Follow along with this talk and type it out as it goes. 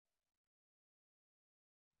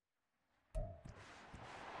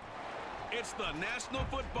It's the National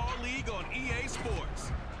Football League on EA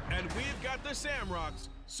Sports. And we've got the Shamrocks'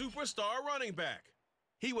 superstar running back.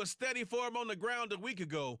 He was steady for him on the ground a week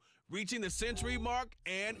ago, reaching the century mark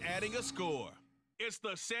and adding a score. It's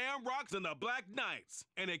the Shamrocks and the Black Knights,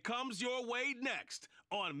 and it comes your way next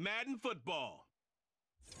on Madden Football.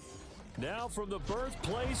 Now from the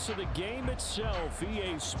birthplace of the game itself,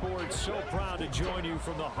 EA Sports so proud to join you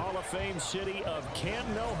from the Hall of Fame city of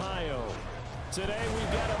Canton, Ohio. Today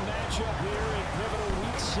we've got a matchup here in pivotal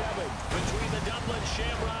Week 7 between the Dublin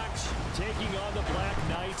Shamrocks taking on the Black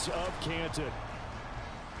Knights of Canton.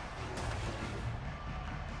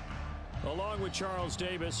 Along with Charles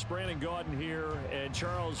Davis, Brandon Gaudin here. And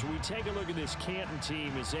Charles, we take a look at this Canton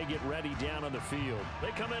team as they get ready down on the field.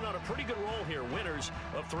 They come in on a pretty good roll here, winners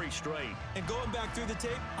of 3 straight. And going back through the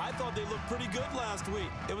tape, I thought they looked pretty good last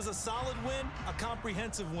week. It was a solid win, a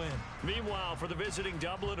comprehensive win. Meanwhile, for the visiting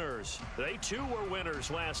Dubliners, they too were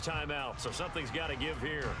winners last time out, so something's got to give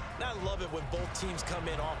here. And I love it when both teams come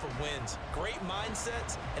in off of wins. Great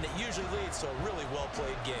mindsets, and it usually leads to a really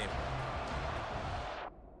well-played game.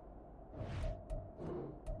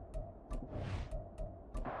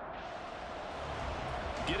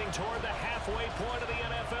 Getting toward the halfway point of the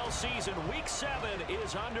NFL season, Week 7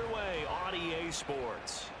 is underway on EA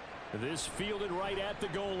Sports. This fielded right at the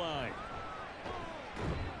goal line.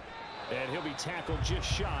 And he'll be tackled just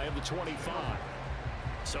shy of the 25.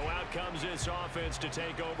 So out comes this offense to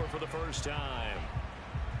take over for the first time.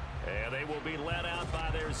 And they will be led out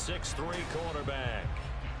by their 6'3" quarterback.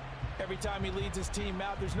 Every time he leads his team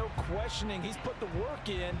out, there's no questioning. He's put the work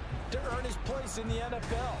in to earn his place in the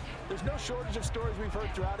NFL. There's no shortage of stories we've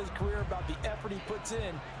heard throughout his career about the effort he puts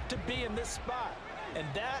in to be in this spot. And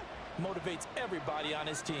that motivates everybody on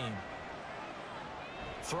his team.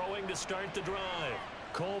 Throwing to start the drive.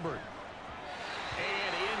 Colbert.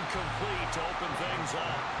 And incomplete to open things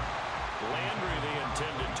up. Landry the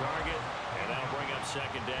intended target, and that'll bring up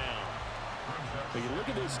second down. But you look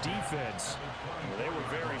at this defense, they were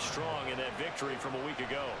very strong in that victory from a week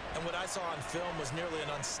ago. And what I saw on film was nearly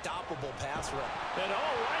an unstoppable pass rush. And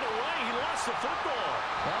right away, he lost the football.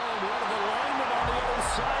 Oh, and one of the linemen on the other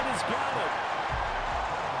side has got it.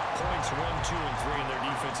 Points 1, 2, and 3 in their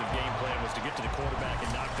defensive game plan was to get to the quarterback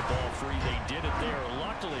and knock the ball free. They did it there.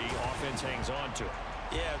 Luckily, offense hangs on to it.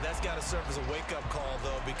 Yeah, that's got to serve as a wake-up call,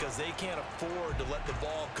 though, because they can't afford to let the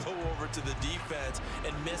ball go over to the defense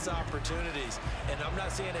and miss opportunities. And I'm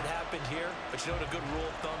not saying it happened here, but you know what a good rule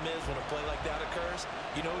of thumb is when a play like that occurs?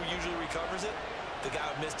 You know who usually recovers it? The guy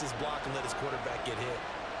who missed his block and let his quarterback get hit.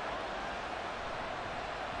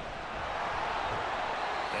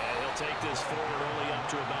 And he'll take this forward only up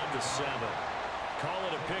to about the 7. Call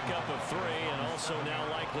it a pickup of 3, and also now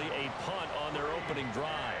likely a punt on their opening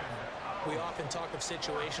drive. We often talk of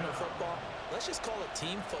situational football. Let's just call it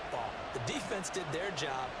team football. The defense did their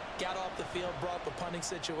job, got off the field, brought up a punting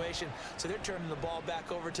situation, so they're turning the ball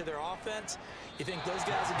back over to their offense. You think those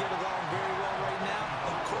guys will get along very well right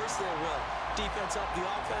now? Of course they will. Defense up the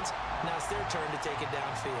offense. Now it's their turn to take it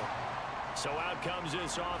downfield. So out comes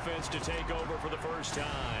this offense to take over for the first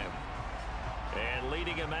time. And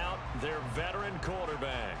leading him out, their veteran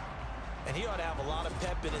quarterback. And he ought to have a lot of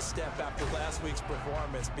pep in his step after last week's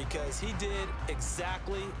performance because he did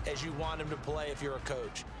exactly as you want him to play if you're a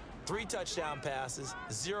coach. 3 touchdown passes,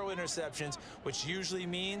 0 interceptions, which usually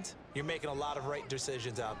means you're making a lot of right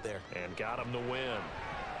decisions out there. And got him the win.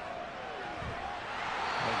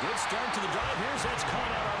 A good start to the drive. Here's that's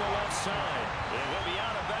caught out on the left side. And he'll be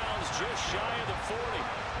out of bounds just shy of the 40.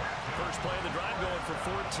 First play of the drive going for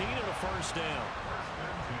 14 and a first down.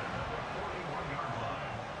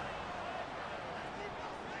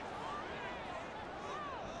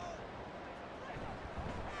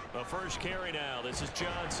 A first carry now. This is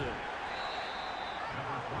Johnson.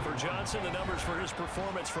 For Johnson, the numbers for his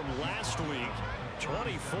performance from last week,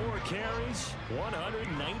 24 carries,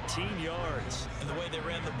 119 yards. And the way they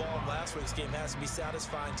ran the ball in last week's game has to be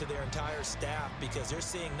satisfying to their entire staff because they're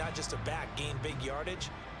seeing not just a back gain big yardage,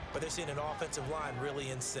 but they're seeing an offensive line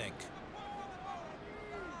really in sync.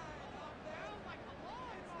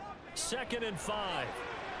 2nd and 5.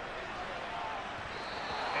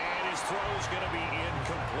 And his throw is going to be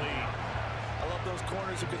incomplete. I love those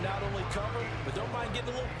corners who can not only cover, but don't mind getting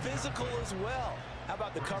a little physical as well. How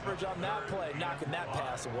about the coverage on that play, knocking that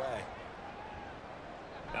pass away?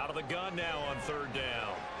 Out of the gun now on 3rd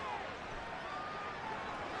down.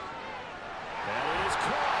 That is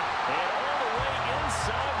caught. And all the way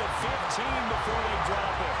inside the 15 before they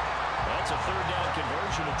drop it. That's a 3rd down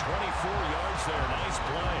conversion of 24 yards there. Nice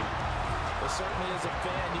play. Well, certainly as a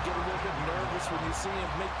fan, you get a little bit nervous when you see him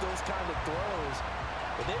make those kind of throws.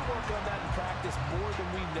 But they work on that in practice more than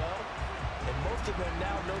we know. and most of them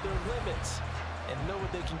now know their limits and know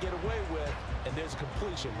what they can get away with, and there's a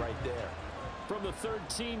completion right there. From the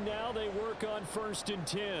 13 now, they work on 1st and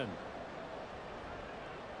 10.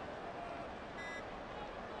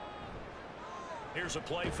 Here's a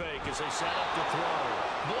play fake as they set up to throw.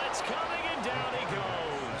 Blitz coming, and down he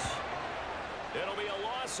goes. It'll be a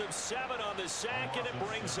loss of 7 on the sack, and it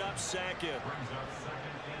brings up second. Brings up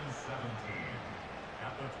 2nd and 17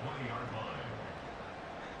 at the 20-yard line.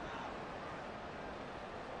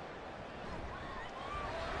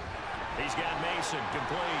 He's got Mason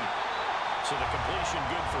complete. So the completion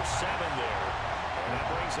good for 7 there. And that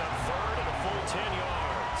brings up 3rd and a full 10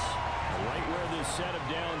 yards. Right where this set of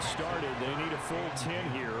downs started, they need a full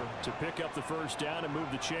 10 here to pick up the 1st down and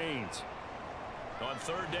move the chains. On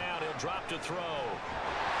 3rd down, he'll drop to throw.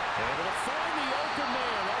 And it'll find the open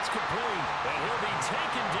man. That's complete. And he'll be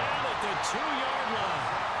taken down at the 2-yard line.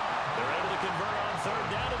 They're able to convert on 3rd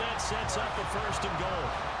down, and that sets up the 1st and goal.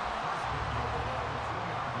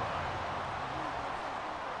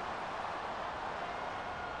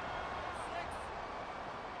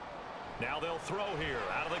 Now they'll throw here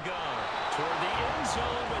out of the gun toward the end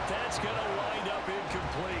zone, but that's going to wind up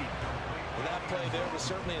incomplete. Well, that play there was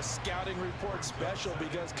certainly a scouting report special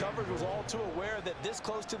because coverage was all too aware that this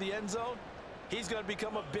close to the end zone, he's going to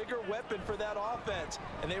become a bigger weapon for that offense,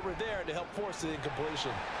 and they were there to help force the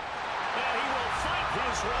incompletion. And he will fight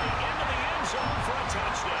his way into the end zone for a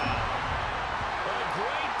touchdown. A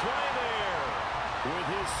great play there with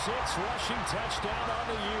his 6th rushing touchdown on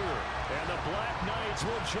the year. And the Black Knights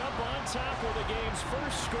will jump on top with the game's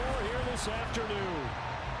first score here this afternoon.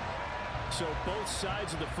 So both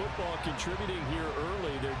sides of the football contributing here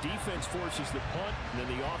early. Their defense forces the punt, and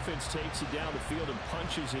then the offense takes it down the field and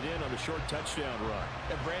punches it in on the short touchdown run.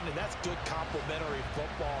 And Brandon, that's good complementary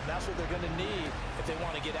football, and that's what they're going to need if they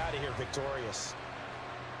want to get out of here victorious.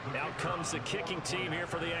 Out comes the kicking team here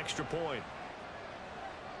for the extra point.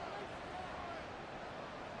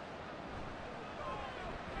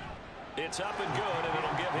 It's up and good, and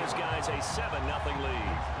it'll give his guys a 7-0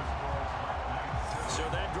 lead. So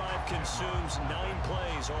that drive consumes 9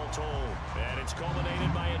 plays all told, and it's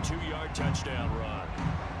culminated by a 2-yard touchdown run.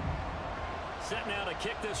 Set now to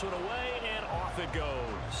kick this one away, and off it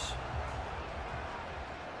goes.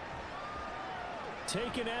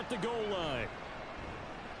 Taken at the goal line.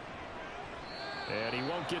 And he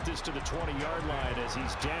won't get this to the 20-yard line as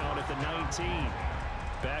he's down at the 19.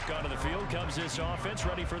 Back onto the field comes this offense,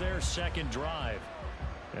 ready for their 2nd drive.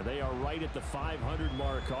 And they are right at the 500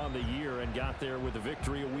 mark on the year and got there with a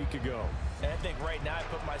victory a week ago. And I think right now I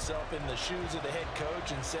put myself in the shoes of the head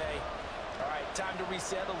coach and say, all right, time to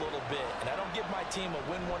reset a little bit. And I don't give my team a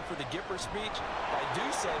win one for the Gipper speech. I do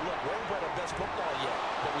say, look, we haven't played our best football yet,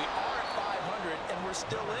 but we are at 500 and we're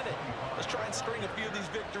still in it. Let's try and string a few of these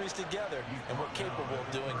victories together, and we're capable of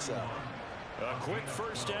doing so. A quick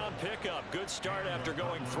 1st down pickup. Good start after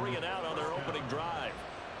going 3 and out on their opening drive.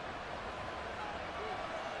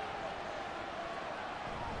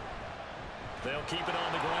 They'll keep it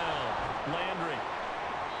on the ground. Landry.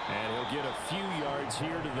 And he'll get a few yards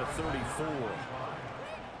here to the 34.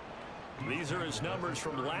 These are his numbers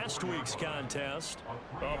from last week's contest.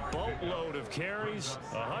 A boatload of carries,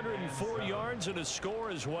 104 yards, and a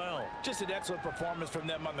score as well. Just an excellent performance from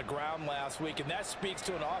them on the ground last week, and that speaks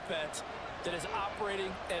to an offense that is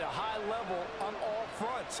operating at a high level on all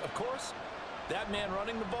fronts. Of course, that man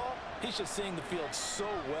running the ball, he's just seeing the field so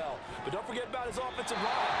well. But don't forget about his offensive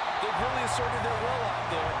line. They've really asserted their will out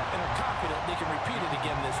there and are confident they can repeat it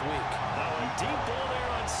again this week. Now a deep ball there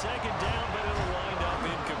on 2nd down, but it'll wind up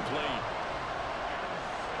incomplete.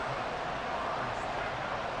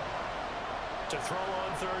 To throw on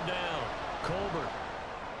 3rd down, Colbert.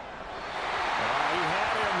 He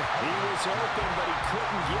had him. He was open, but he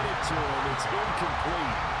couldn't get it to him. It's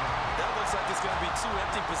incomplete. That looks like it's going to be 2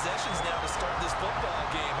 empty possessions now to start this football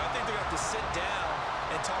game. I think they're going to have to sit down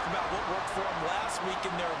and talk about what worked for them last week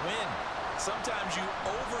in their win. Sometimes you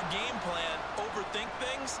over-game plan, overthink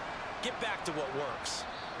things, get back to what works.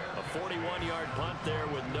 A 41-yard punt there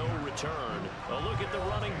with no return. A look at the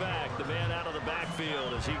running back, the man out of the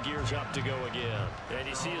backfield as he gears up to go again. And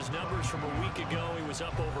you see his numbers from a week ago. He was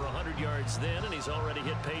up over 100 yards then, and he's already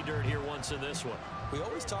hit pay dirt here once in this one. We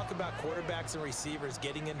always talk about quarterbacks and receivers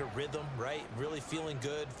getting into rhythm, right? Really feeling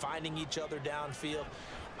good, finding each other downfield.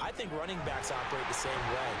 I think running backs operate the same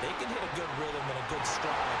way. They can hit a good rhythm and a good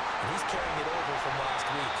stride, and he's carrying it over from last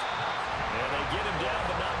week. And they get him down,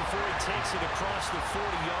 but not before he takes it across the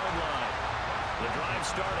 40-yard line. The drive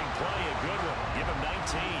starting play, a good one. Give him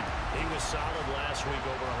 19. He was solid last week,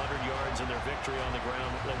 over 100 yards in their victory on the ground.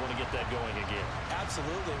 They want to get that going again.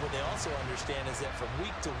 Absolutely. What they also understand is that from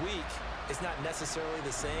week to week, it's not necessarily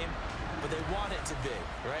the same, but they want it to be,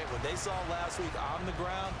 right? What they saw last week on the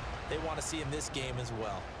ground, they want to see in this game as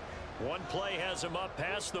well. One play has him up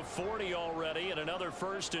past the 40 already, and another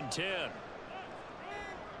 1st and 10.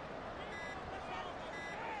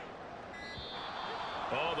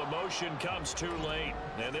 Oh, the motion comes too late,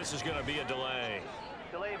 and this is going to be a delay.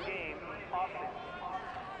 Delay of game, offense.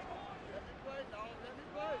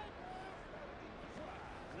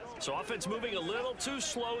 So offense moving a little too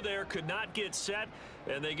slow there, could not get set,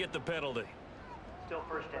 and they get the penalty. Still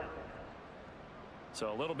 1st down.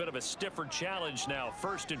 So a little bit of a stiffer challenge now.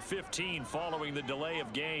 1st and 15 following the delay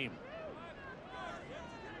of game.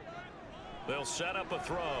 They'll set up a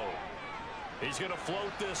throw. He's going to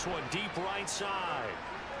float this one deep right side.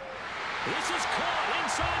 This is caught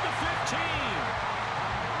inside the 15.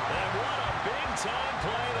 And what a big-time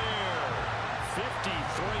play there. 53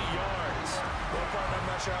 yards. Well, partner, I'm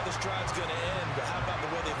not sure how this drive's going to end, but how about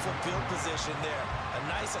the way they flip field position there? A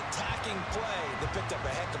nice attacking play that picked up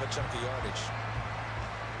a heck of a chunk of yardage.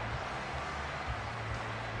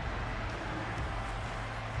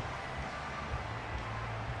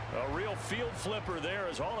 A real field flipper there,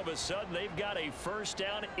 as all of a sudden they've got a 1st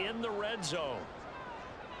down in the red zone.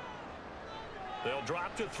 They'll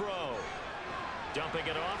drop to throw. Dumping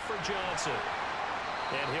it off for Johnson.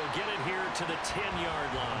 And he'll get it here to the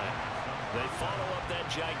 10-yard line. They follow up that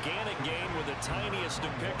gigantic gain with the tiniest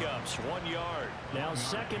of pickups, 1 yard. Now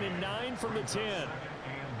 2nd and 9 from the 10.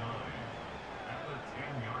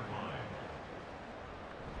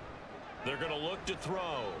 They're going to look to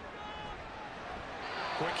throw.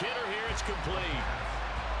 Quick hitter here, it's complete.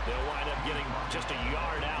 They'll wind up getting just a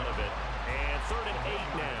yard out of it. And 3rd and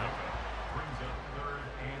 8 now. Brings up 3rd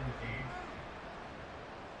and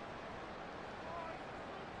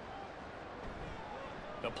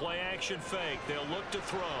 8. The play action fake. They'll look to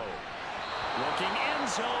throw. Looking end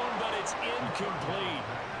zone, but it's incomplete.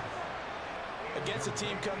 Against a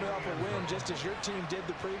team coming off a win just as your team did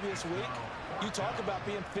the previous week, you talk about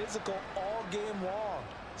being physical all game long.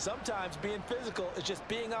 Sometimes being physical is just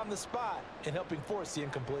being on the spot and helping force the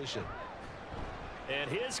incompletion. And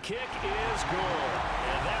his kick is good.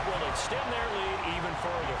 And that will extend their lead even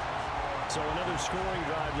further. So another scoring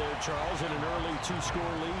drive there, Charles, and an early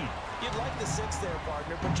 2-score lead. You'd like the 6 there,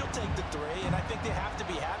 partner, but you'll take the 3. And I think they have to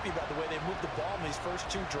be happy about the way they moved the ball in these first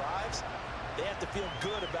 2 drives. They have to feel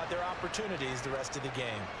good about their opportunities the rest of the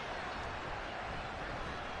game.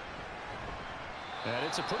 And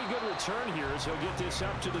it's a pretty good return here as he'll get this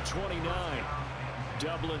up to the 29.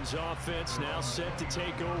 Dublin's offense now set to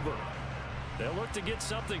take over. They'll look to get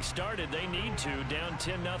something started. They need to, down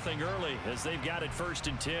 10-0 early as they've got it 1st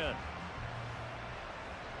and 10.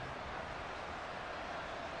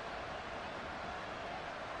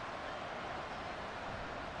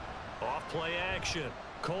 Off play action.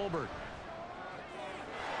 Colbert.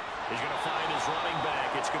 He's going to find his running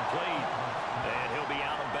back. It's complete. And he'll be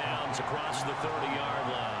out of bounds across the 30-yard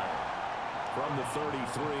line. From the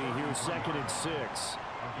 33, here's 2nd and 6. A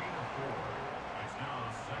gain of 4. It's now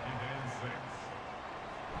 2nd and 6.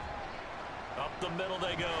 Up the middle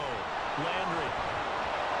they go. Landry.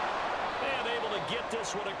 And able to get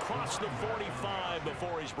this one across the 45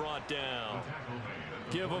 before he's brought down.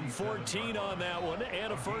 Give him 14 on that one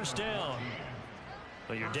and a 1st down.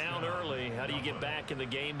 Well, you're down early. How do you get back in the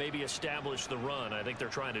game? Maybe establish the run. I think they're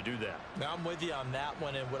trying to do that. Now, I'm with you on that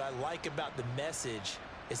one, and what I like about the message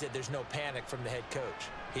is that there's no panic from the head coach.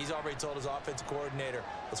 He's already told his offensive coordinator,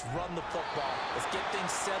 let's run the football. Let's get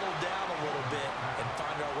things settled down a little bit and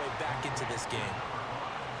find our way back into this game.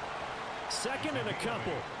 2nd and a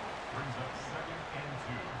couple. Brings up 2nd and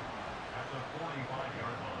 2 at the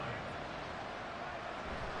 45-yard line.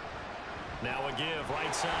 Now a give,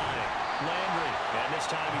 right side. Landry, and this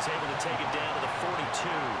time he's able to take it down to the 42.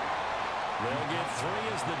 They'll get 3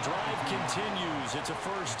 as the drive continues. It's a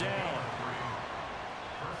 1st down.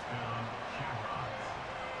 1st down, Shamrocks.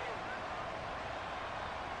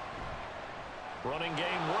 Running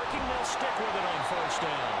game working. They'll stick with it on 1st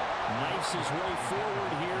down. Knifes his way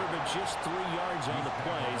forward here, but just 3 yards on the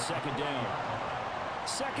play. 2nd down.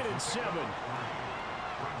 2nd and 7.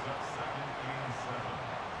 Brings up 2nd and 7.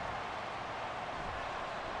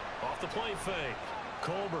 Off the play fake.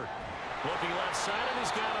 Colbert looking left side, and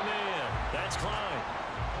he's got a man. That's Klein.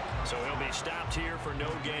 So he'll be stopped here for no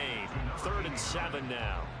gain. 3rd and 7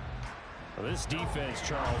 now. Well, this defense,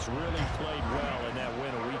 Charles, really played well in that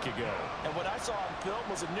win a week ago. And what I saw on film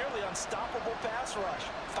was a nearly unstoppable pass rush.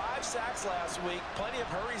 5 sacks last week, plenty of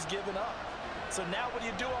hurries given up. So now what do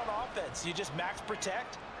you do on offense? You just max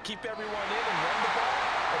protect, keep everyone in and run the ball,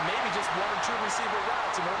 or maybe just 1 or 2 receiver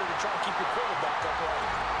routes in order to try and keep your quarterback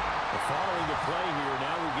upright. Following the play here,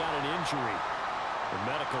 now we've got an injury. The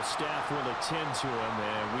medical staff will attend to him,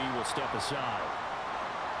 and we will step aside.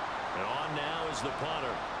 And on now is the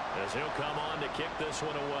punter, as he'll come on to kick this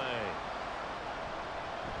one away.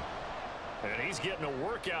 And he's getting a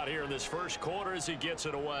workout here in this first quarter as he gets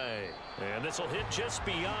it away. And this will hit just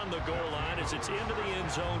beyond the goal line as it's into the end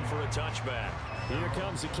zone for a touchback. Here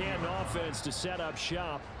comes the Canton offense to set up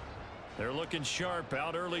shop. They're looking sharp,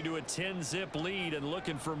 out early to a 10-zip lead and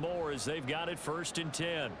looking for more as they've got it 1st and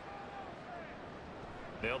 10.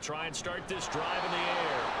 They'll try and start this drive in the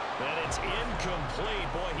air. And it's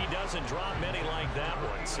incomplete. Boy, he doesn't drop many like that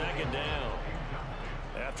one. 2nd down.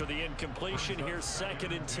 After the incompletion, here's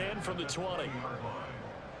 2nd and 10 from the 20.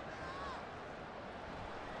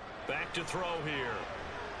 Back to throw here.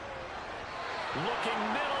 Looking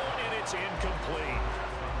middle, and it's incomplete.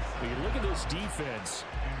 You look at this defense.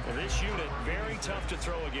 And this unit, very tough to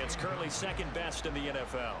throw against. Currently 2nd best in the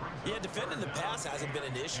NFL. Yeah, defending the pass hasn't been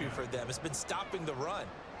an issue for them. It's been stopping the run.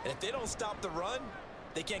 And if they don't stop the run,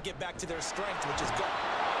 they can't get back to their strength, which is good.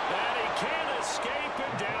 And he can't escape,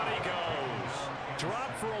 and down he goes.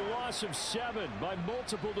 Dropped for a loss of 7 by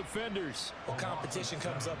multiple defenders. Well, competition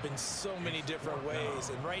comes up in so many different ways.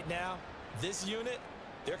 And right now, this unit,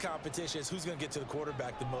 their competition is who's going to get to the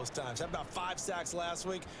quarterback the most times. Had about 5 sacks last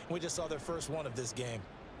week, and we just saw their first one of this game.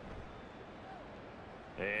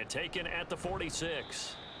 And taken at the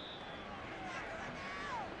 46.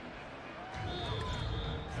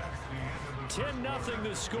 $10-0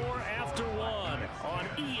 the score after 1 on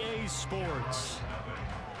EA Sports.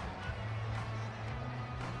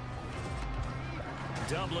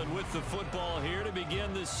 Dublin with the football here to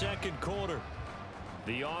begin the 2nd quarter.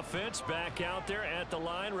 The offense back out there at the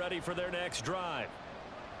line, ready for their next drive.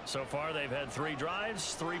 So far, they've had 3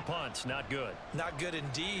 drives, 3 punts. Not good. Not good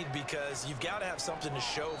indeed, because you've got to have something to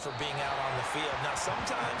show for being out on the field. Now,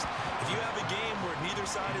 sometimes, if you have a game where neither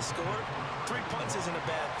side has scored, 3 punts isn't a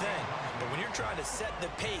bad thing. But when you're trying to set the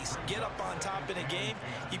pace, get up on top in a game,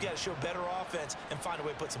 you've got to show better offense and find a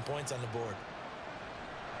way to put some points on the board.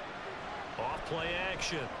 Off play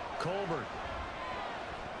action. Colbert.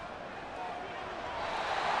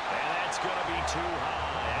 And that's going to be too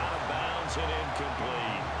high. Out of bounds and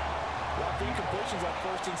incomplete. Well, the incompletions on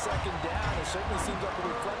 1st and 2nd down, it certainly seems like a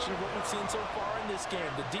reflection of what we've seen so far in this game.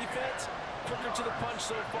 The defense, quicker to the punch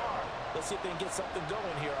so far. Let's see if they can get something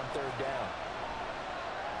going here on 3rd down.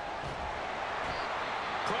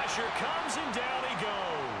 Pressure comes and down he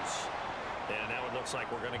goes. And now it looks like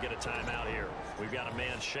we're going to get a timeout here. We've got a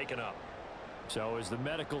man shaken up. So as the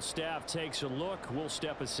medical staff takes a look, we'll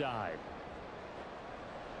step aside.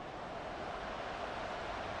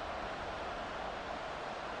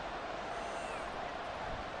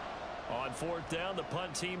 On 4th down, the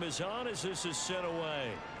punt team is on as this is sent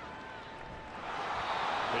away.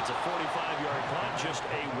 It's a 45-yard punt, just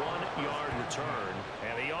a 1-yard return.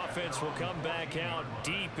 And the offense will come back out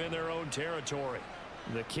deep in their own territory.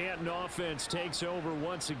 The Canton offense takes over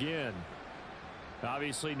once again.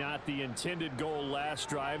 Obviously not the intended goal last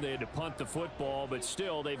drive. They had to punt the football, but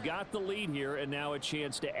still they've got the lead here and now a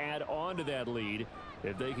chance to add on to that lead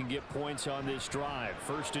if they can get points on this drive.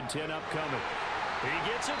 1st and 10 upcoming.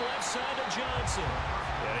 He gets it left side to Johnson.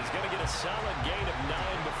 And he's going to get a solid gain of 9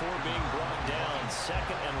 before being brought down.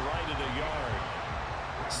 2nd and right at a yard.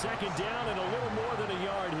 2nd down and a little more than a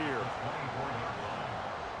yard here.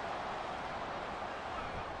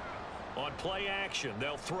 On play action,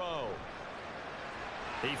 they'll throw.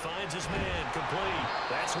 He finds his man, complete.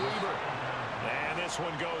 That's Weber. And this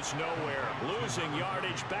one goes nowhere. Losing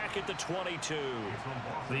yardage back at the 22.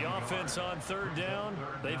 The offense on 3rd down,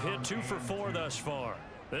 they've hit 2 for 4 thus far.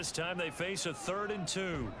 This time they face a 3rd and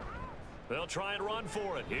 2. They'll try and run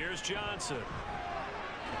for it. Here's Johnson.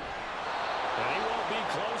 And he won't be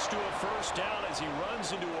close to a 1st down as he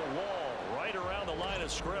runs into a wall right around the line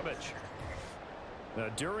of scrimmage. Now,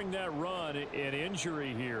 during that run, an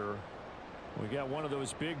injury here. We got one of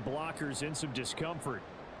those big blockers in some discomfort.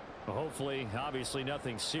 Well, hopefully, obviously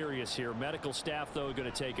nothing serious here. Medical staff, though,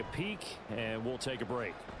 going to take a peek, and we'll take a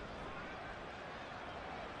break.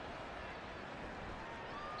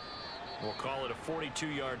 We'll call it a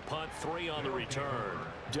 42-yard punt, 3 on the return.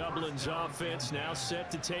 Dublin's offense now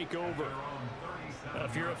set to take over.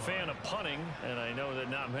 If you're a fan of punting, and I know that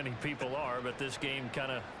not many people are, but this game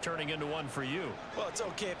kind of turning into one for you. Well, it's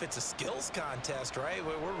okay if it's a skills contest, right?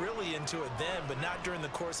 We're really into it then, but not during the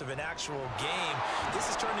course of an actual game. This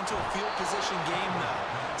has turned into a field position game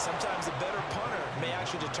now. Sometimes a better punter may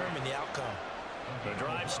actually determine the outcome. The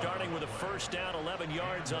drive starting with a first down, 11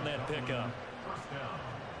 yards on that pickup. First down.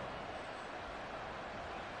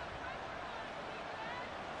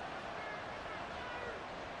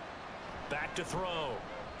 Back to throw.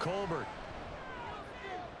 Colbert.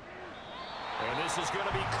 And this is going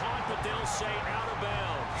to be caught, but they'll say out of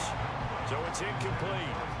bounds. So it's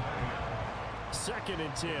incomplete. 2nd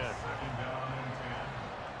and 10. Second down and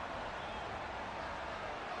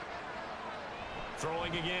 10.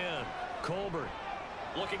 Throwing again. Colbert.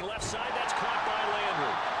 Looking left side. That's caught by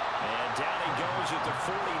Landry. And down he goes at the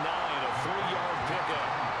 49. A 3-yard pickup.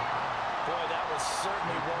 Boy, that was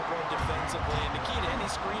certainly well run defensively. And the key to any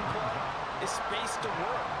screen play is space to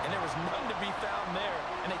work. And there was none to be found there.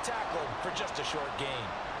 And they tackled for just a short gain.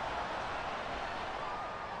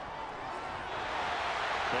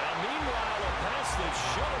 Now, meanwhile, a pass that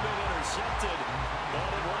should have been intercepted, but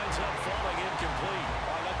it winds up falling incomplete.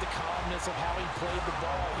 I like the calmness of how he played the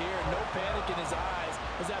ball here. No panic in his eyes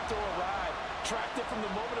as that throw arrived. Tracked it from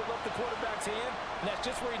the moment it left the quarterback's hand, and that's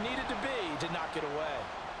just where he needed to be to knock it away.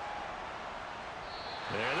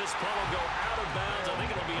 There, this punt will go out of bounds. I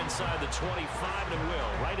think it'll be inside the 25, and it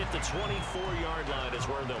will. Right at the 24-yard line is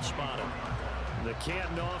where they'll spot him. The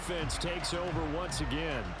Canton offense takes over once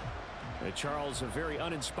again. Charles, a very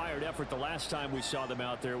uninspired effort the last time we saw them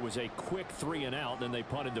out there. It was a quick 3-and-out, then they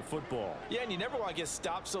punted the football. Yeah, and you never want to get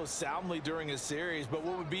stopped so soundly during a series, but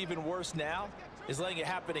what would be even worse now is letting it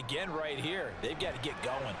happen again right here. They've got to get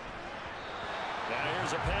going. Now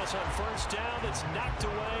here's a pass on first down that's knocked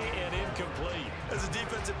away and incomplete. As a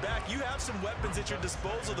defensive back, you have some weapons at your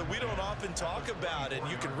disposal that we don't often talk about, and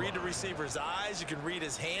you can read the receiver's eyes, you can read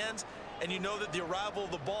his hands, and you know that the arrival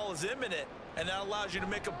of the ball is imminent, and that allows you to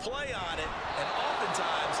make a play on it and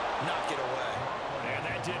oftentimes knock it away. And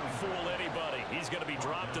that didn't fool anybody. He's going to be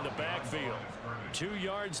dropped in the backfield. 2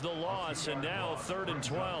 yards the loss, and now 3rd and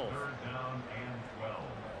 12. 3rd down and 12.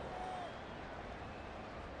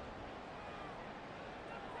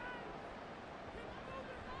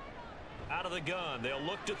 Out of the gun, they'll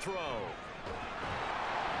look to throw.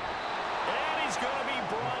 And he's going to be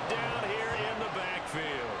brought down here in the backfield.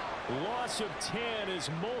 Loss of 10 as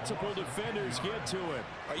multiple defenders get to him.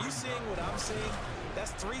 Are you seeing what I'm seeing?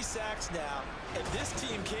 That's 3 sacks now, and this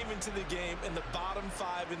team came into the game in the bottom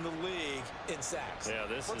 5 in the league in sacks. Yeah,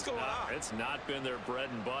 What's going on? It's not been their bread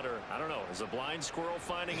and butter. I don't know. Is a blind squirrel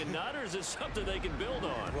finding a nut, or is this something they can build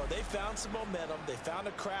on? Well, they found some momentum. They found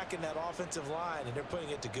a crack in that offensive line, and they're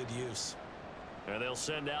putting it to good use. And they'll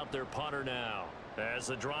send out their punter now as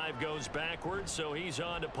the drive goes backwards, so he's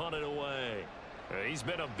on to punt it away. He's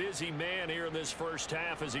been a busy man here in this first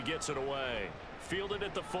half as he gets it away. Fielded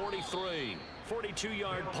at the 43.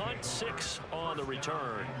 42-yard punt, 6 on the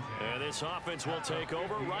return. And this offense will take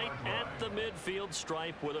over right at the midfield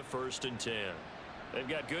stripe with a 1st and 10. They've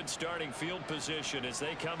got good starting field position as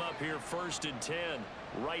they come up here 1st and 10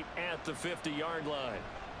 right at the 50-yard line.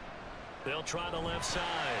 They'll try the left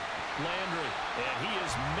side. Landry, and he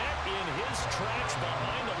is met in his tracks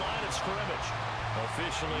behind the line of scrimmage.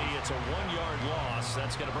 Officially, it's a 1-yard loss.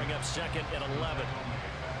 That's going to bring up 2nd and 11.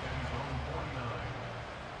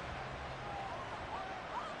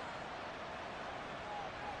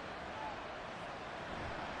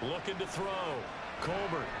 Looking to throw.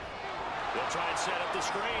 Colbert. They'll try and set up the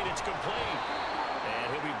screen. It's complete.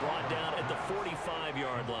 And he'll be brought down at the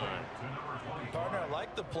 45-yard line. Partner, I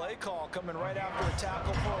like the play call coming right after a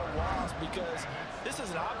tackle for a loss because this is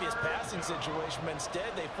an obvious passing situation, but instead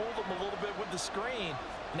they fooled them a little bit with the screen,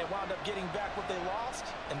 and they wound up getting back what they lost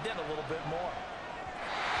and then a little bit more.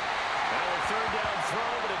 Now a 3rd down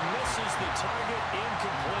throw, but it misses the target,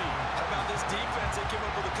 incomplete. How about this defense? They came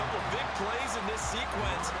up with a couple of big plays in this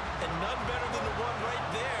sequence, and none better than the one right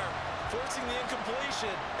there, forcing the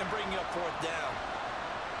incompletion and bringing up 4th down.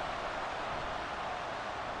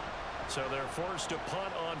 So they're forced to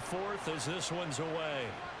punt on 4th as this one's away.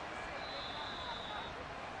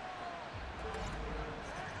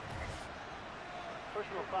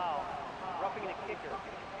 Personal foul. Roughing the kicker.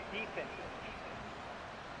 Defense.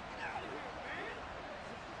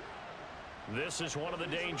 This is one of the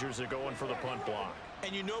dangers of going for the punt block.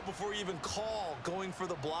 And you know before you even call going for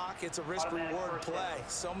the block, it's a risk-reward play.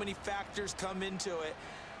 So many factors come into it.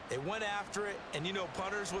 They went after it, and you know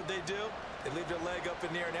punters, what they do? They leave their leg up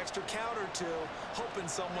in the air an extra count or two, hoping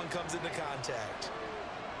someone comes into contact.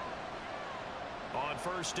 On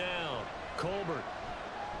 1st down, Colbert.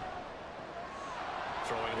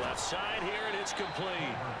 Throwing left side here, and it's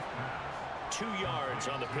complete. 2 yards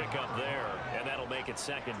on the pickup there, and that'll make it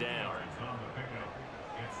 2nd down. On the pickup,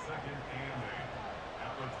 it's 2nd and 8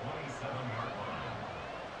 at the 27-yard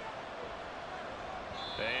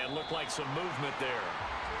line. And looked like some movement there.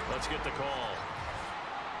 Let's get the call.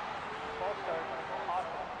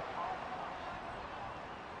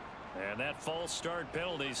 And that false start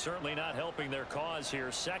penalty certainly not helping their cause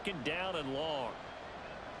here. Second down and long.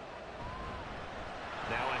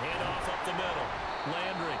 Now a handoff up the middle.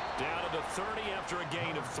 Landry down to the 30 after a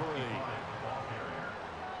gain of 3.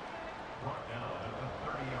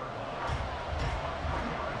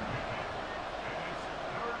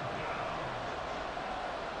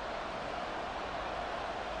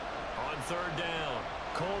 On third down,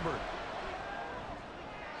 Colbert.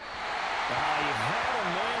 He had a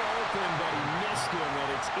man open, but he missed him, and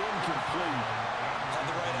it's incomplete. Had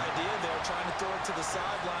the right idea there, trying to throw it to the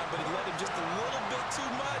sideline, but he let him just a little bit too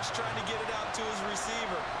much, trying to get it out to his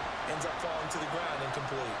receiver. Ends up falling to the ground,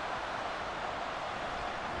 incomplete.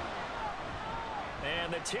 And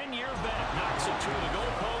the 10-year vet knocks it through the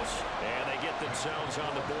goalpost, and they get themselves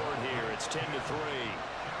on the board here. It's 10-3.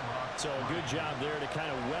 So a good job there to kind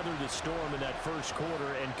of weather the storm in that first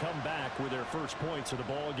quarter and come back with their first points of the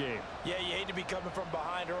ball game. Yeah, you hate to be coming from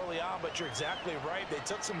behind early on, but you're exactly right. They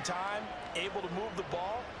took some time, able to move the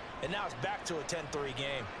ball, and now it's back to a 10-3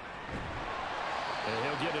 game. And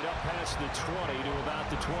he'll get it up past the 20 to about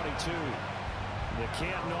the 22. The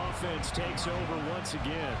Canton offense takes over once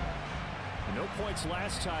again. No points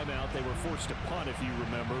last time out. They were forced to punt, if you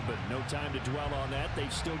remember, but no time to dwell on that.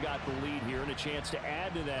 They've still got the lead here and a chance to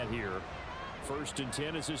add to that here. 1st and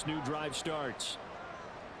 10 as this new drive starts.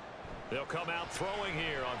 They'll come out throwing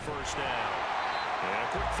here on first down. And a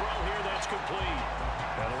quick throw here that's complete.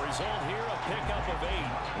 And the result here, a pickup of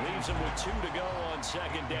 8. Leaves them with 2 to go on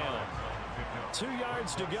second down. 2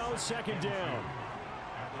 yards to go, second down.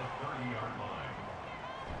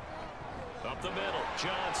 Up the middle,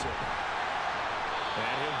 Johnson.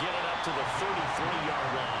 And he'll get it up to the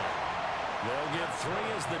 33-yard line. They'll get 3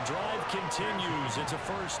 as the drive continues. It's a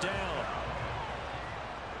first down.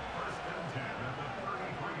 First and 10 at the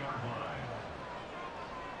 33-yard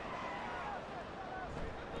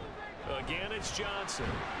line. Again, it's Johnson.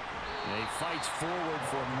 And he fights forward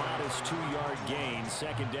for a modest 2-yard gain,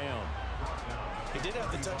 second down. He did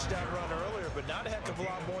have the touchdown run earlier, but not a heck of a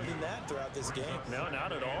lot more than that throughout this game. No,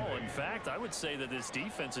 not at all. In fact, I would say that this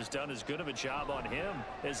defense has done as good of a job on him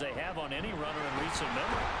as they have on any runner in recent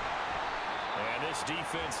memory. And this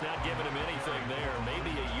defense not giving him anything there.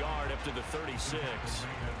 Maybe a yard up to the 36.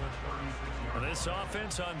 And this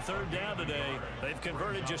offense on third down today, they've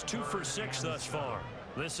converted just 2 for 6 thus far.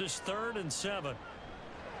 This is 3rd and 7.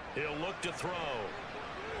 He'll look to throw.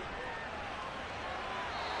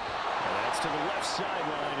 That's to the left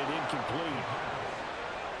sideline and incomplete.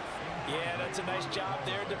 Yeah, that's a nice job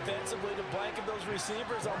there defensively to blanket those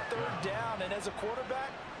receivers on third down. And as a quarterback,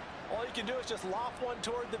 all you can do is just loft one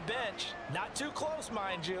toward the bench. Not too close,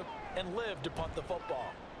 mind you, and live to punt the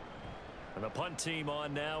football. And the punt team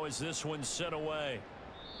on now as this one's sent away.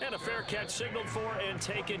 And a fair catch signaled for and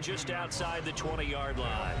taken just outside the 20-yard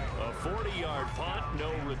line. A 40-yard punt,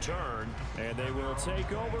 no return. And they will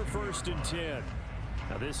take over 1st and 10.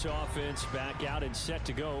 Now this offense back out and set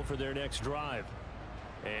to go for their next drive.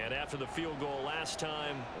 And after the field goal last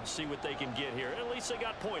time, we'll see what they can get here. At least they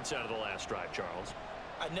got points out of the last drive, Charles.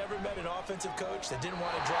 I never met an offensive coach that didn't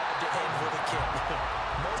want to drive to end with a kick.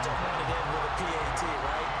 Most of them wanted to end with a PAT,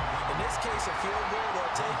 right? In this case, a field goal,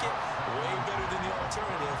 they'll take it way better than the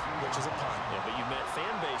alternative, which is a punt. Yeah, but you met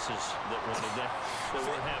fan bases that wanted that, that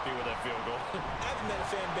weren't happy with that field goal. I haven't met a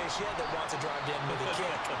fan base yet that wants to drive to end with a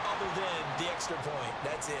kick, other than the extra point.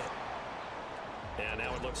 That's it. And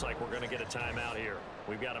now it looks like we're going to get a timeout here.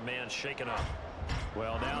 We've got a man shaken up.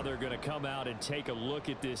 Well, now they're going to come out and take a look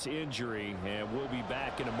at this injury, and we'll be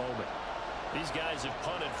back in a moment. These guys have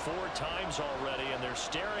punted 4 times already, and they're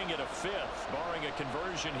staring at a 5th, barring a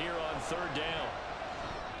conversion here on third down.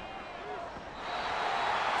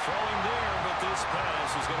 Throwing there, but this pass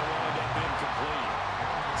is going to wind up incomplete.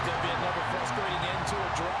 It's going to be another frustrating end to a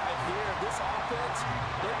drive here. This offense,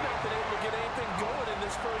 they've not been able to get anything going in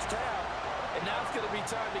this first half. And now it's going to be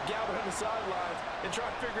time to gather on the sidelines and try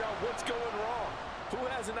to figure out what's going wrong. Who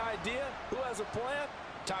has an idea? Who has a plan?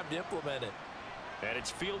 Time to implement it. And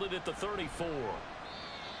it's fielded at the 34.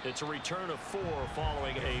 It's a return of 4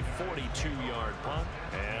 following a 42-yard punt.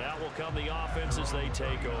 And out will come the offense as they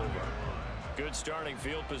take over. Good starting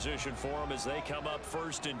field position for them as they come up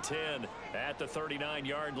 1st and 10 at the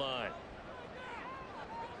 39-yard line.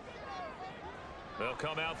 They'll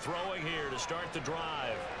come out throwing here to start the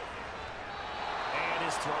drive. And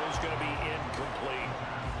his throw is going to be incomplete.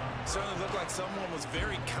 Certainly looked like someone was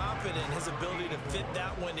very confident in his ability to fit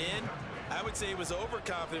that one in. I would say he was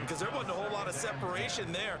overconfident because there wasn't a whole lot of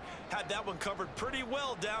separation there. Had that one covered pretty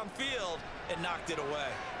well downfield and knocked it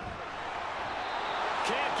away.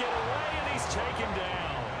 Can't get away, and he's taken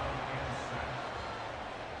down.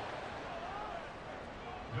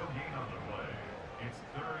 No gain on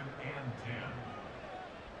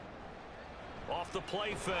off the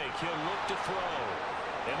play fake. He'll look to throw.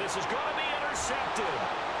 And this is going to be intercepted.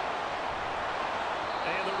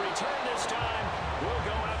 And the return this time will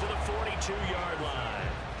go out to the 42-yard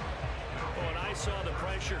line. When I saw the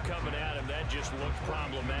pressure coming at him, that just looked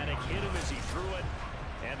problematic. Hit him as he threw it,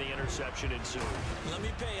 and the interception ensued. Let me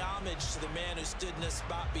pay homage to the man who stood in this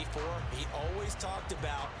spot before. He always talked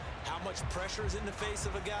about how much pressure is in the face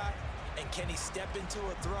of a guy, and can he step into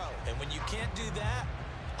a throw. And when you can't do that,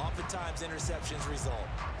 oftentimes interceptions result.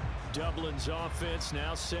 Dublin's offense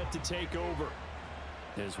now set to take over.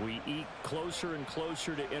 As we eke closer and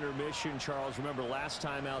closer to intermission, Charles, remember last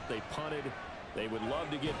time out they punted. They would love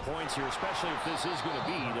to get points here, especially if this is going to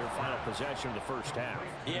be their final possession of the first half.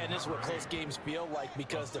 Yeah, and this is what close games feel like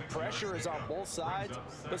because the pressure is on both sides,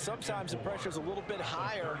 but sometimes the pressure is a little bit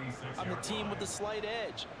higher on the team with the slight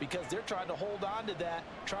edge because they're trying to hold on to that,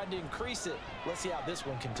 trying to increase it. Let's see how this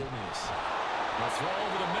one continues. A throw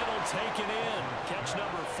over the middle, taken in. Catch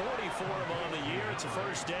number 40 for him on the year. It's a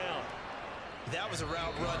first down. That was a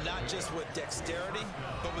route run, not just with dexterity,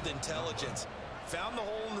 but with intelligence. Found the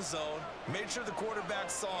hole in the zone, made sure the quarterback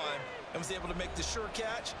saw him, and was able to make the sure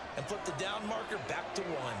catch and flip the down marker back to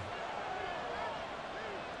 1.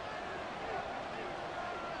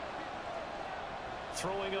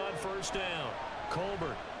 Throwing on first down,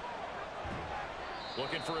 Colbert.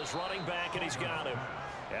 Looking for his running back, and he's got him.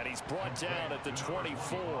 And he's brought down at the 24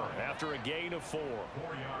 after a gain of 4.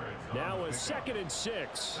 Now a 2nd and 6. 2nd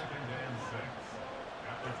and 6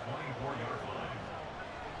 at the 24-yard line.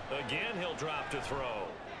 Again, he'll drop to throw.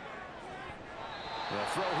 The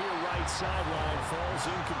throw here right sideline falls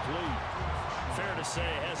incomplete. Fair to say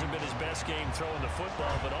it hasn't been his best game throwing the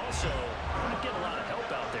football, but also not getting a lot of help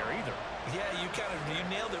out there either. Yeah, you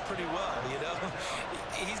nailed it pretty well, you know.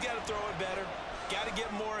 He's got to throw it better. Got to get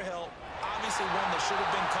more help. Obviously one that should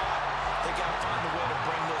have been caught. They got to find a way to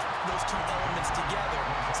bring those two elements together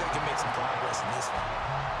so they can make some progress in this one.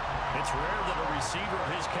 It's rare that a receiver of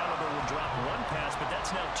his caliber will drop one pass, but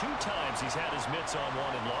that's now 2 times he's had his mitts on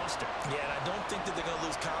one and lost it. Yeah, and I don't think that they're going to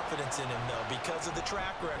lose confidence in him, though, because of the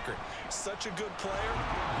track record. Such a good player,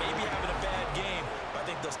 maybe having a bad game, but I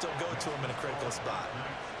think they'll still go to him in a critical spot.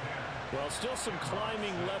 Well, still some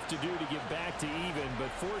climbing left to do to get back to even,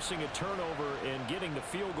 but forcing a turnover and getting the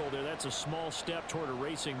field goal there, that's a small step toward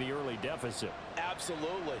erasing the early deficit.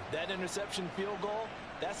 Absolutely. That interception field goal,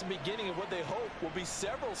 that's the beginning of what they hope will be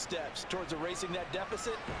several steps towards erasing that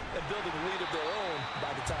deficit and building a lead of their own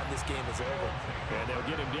by the time this game is over. And they'll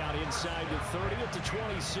get him down inside the 30 at the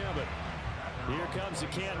 27. Here comes the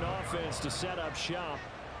Canton offense to set up shop.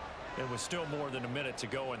 It was still more than a minute to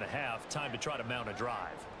go in the half. Time to try to mount a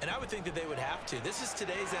drive. And I would think that they would have to. This is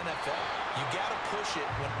today's NFL. You got to push it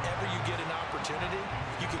whenever you get an opportunity.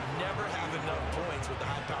 You can never have enough points with the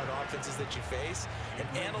high-powered offenses that you face. And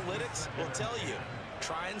analytics will tell you,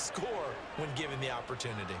 try and score when given the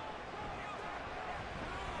opportunity.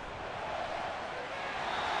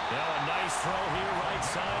 Now a nice throw here right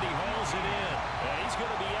side. He hauls it in. And he's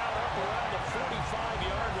going to be out up around the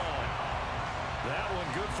 45-yard line. That one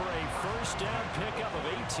good for a first down pickup of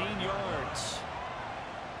 18 yards.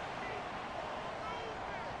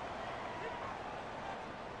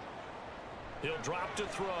 He'll drop to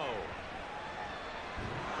throw.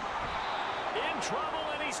 In trouble,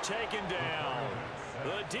 and he's taken down.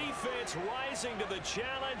 The defense rising to the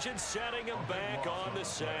challenge and setting him back on the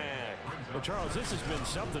sack. Well, Charles, this has been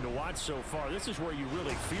something to watch so far. This is where you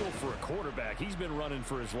really feel for a quarterback. He's been running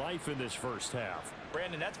for his life in this first half.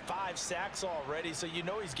 Brandon, that's 5 sacks already, so you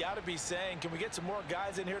know he's got to be saying, can we get some more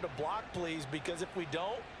guys in here to block, please? Because if we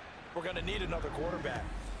don't, we're going to need another quarterback.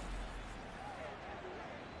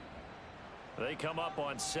 They come up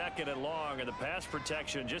on 2nd and long, and the pass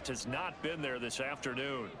protection just has not been there this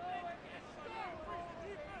afternoon.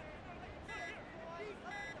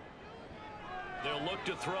 They'll look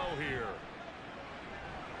to throw here.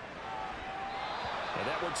 And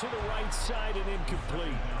that one to the right side and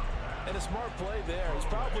incomplete. And a smart play there. He's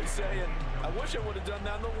probably saying, I wish I would have done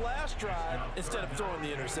that on the last drive instead of throwing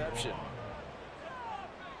the interception.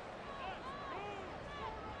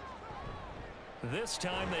 This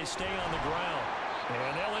time they stay on the ground.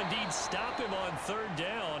 And they'll indeed stop him on 3rd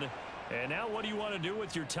down. And now what do you want to do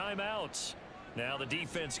with your timeouts? Now the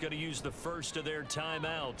defense going to use the first of their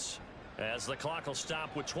timeouts, as the clock will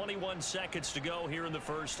stop with 21 seconds to go here in the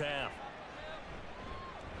first half.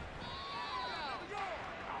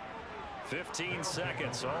 15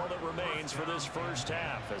 seconds, all that remains for this first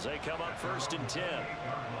half as they come up 1st and 10.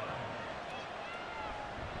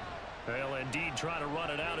 They'll indeed try to run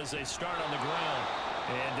it out as they start on the ground.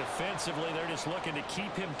 And defensively, they're just looking to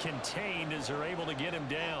keep him contained as they're able to get him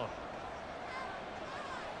down.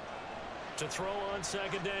 to throw on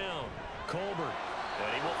second down. Colbert. And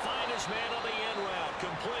he will find his man on the end route.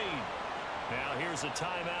 Complete. Now here's a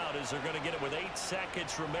timeout as they're going to get it with 8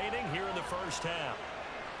 seconds remaining here in the first half.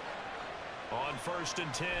 On 1st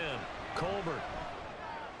and 10, Colbert.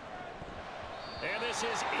 And this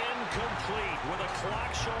is incomplete with a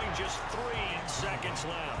clock showing just 3 seconds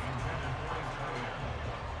left.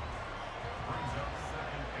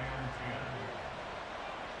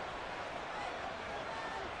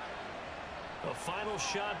 A final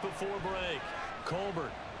shot before break.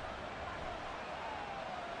 Colbert.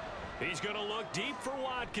 He's going to look deep for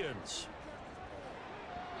Watkins.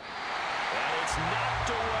 And it's knocked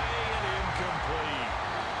away and incomplete.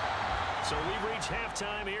 So we've reached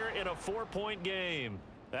halftime here in a 4-point game.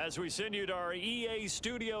 As we send you to our EA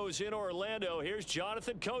studios in Orlando, here's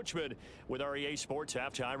Jonathan Coachman with our EA Sports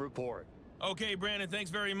Halftime Report. Okay, Brandon,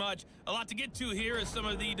 thanks very much. A lot to get to here as some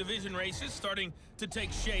of the division races starting to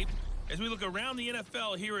take shape as we look around the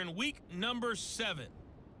NFL here in week number 7.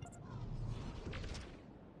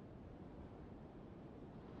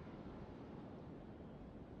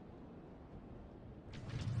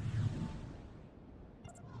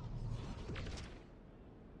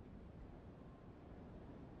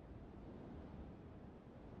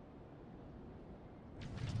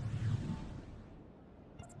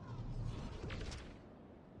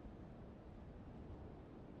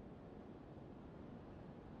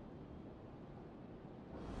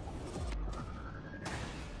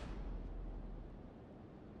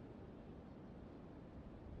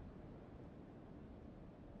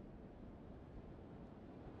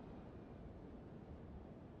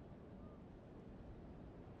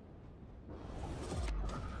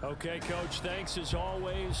 Okay, Coach, thanks as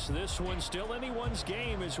always. This one's still anyone's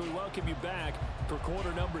game as we welcome you back for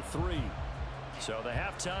quarter number 3. So the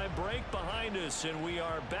halftime break behind us, and we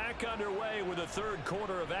are back underway with the third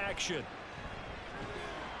quarter of action.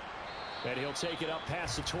 And he'll take it up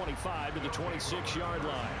past the 25 to the 26-yard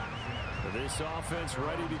line. This offense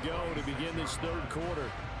ready to go to begin this third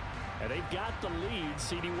quarter. And they've got the lead.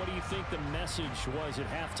 CD, what do you think the message was at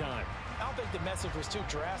halftime? I don't think the message was too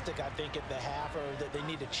drastic, I think, at the half, or that they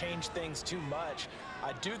need to change things too much.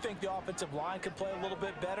 I do think the offensive line could play a little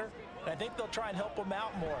bit better, and I think they'll try and help them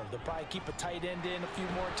out more. They'll probably keep a tight end in a few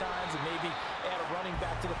more times and maybe add a running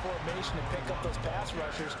back to the formation and pick up those pass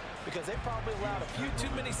rushers because they probably allowed a few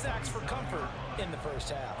too many sacks for comfort in the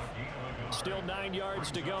first half. Still 9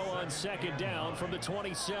 yards to go on second down from the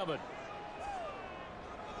 27.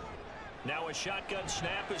 Now a shotgun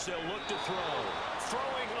snap as they'll look to throw.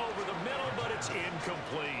 Throwing over the middle, but it's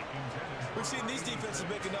incomplete. We've seen these defenses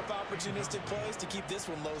make enough opportunistic plays to keep this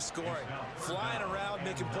one low scoring. Flying around,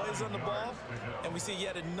 making plays on the ball, and we see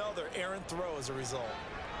yet another errant throw as a result.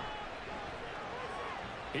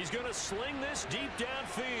 He's going to sling this deep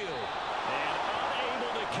downfield. And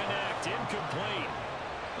unable to connect. Incomplete.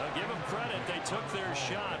 Now give them credit. They took their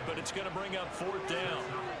shot, but it's going to bring up 4th down.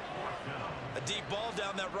 A deep ball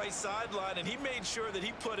down that right sideline, and he made sure that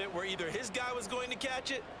he put it where either his guy was going to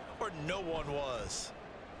catch it or no one was.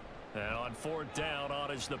 And on 4th down,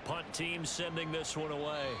 on is the punt team sending this one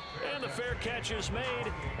away. And the fair catch is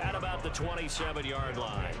made at about the 27-yard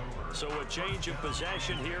line. So a change of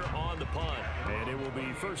possession here on the punt. And it will be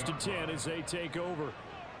 1st and 10 as they take over.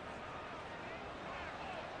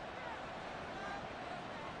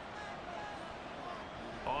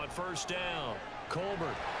 On 1st down,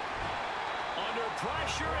 Colbert. Under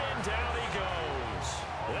pressure, and down he goes.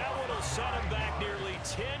 That one will set him back nearly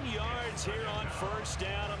 10 yards here on 1st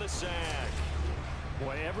down on the sack.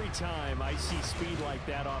 Boy, every time I see speed like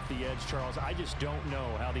that off the edge, Charles, I just don't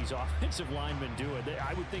know how these offensive linemen do it.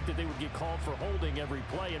 I would think that they would get called for holding every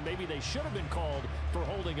play, and maybe they should have been called for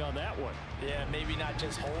holding on that one. Yeah, maybe not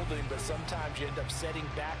just holding, but sometimes you end up setting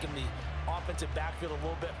back in the offensive backfield a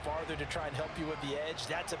little bit farther to try and help you with the edge.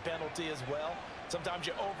 That's a penalty as well. Sometimes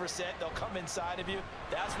you overset, they'll come inside of you.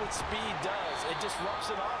 That's what speed does. It disrupts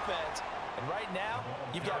an offense. And right now,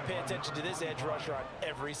 you've got to pay attention to this edge rusher on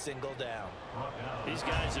every single down. These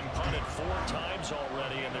guys have punted 4 times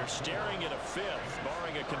already, and they're staring at a 5th,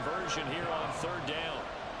 barring a conversion here on 3rd down.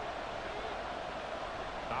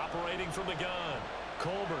 Operating from the gun,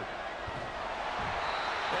 Colbert.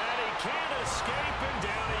 And he can't escape, and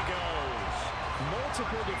down he goes.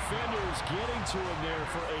 Multiple defenders getting to him there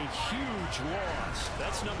for a huge loss.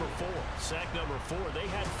 That's number 4, sack number 4. They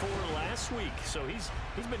had 4 last week, so he's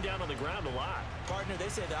been down on the ground a lot. Partner, they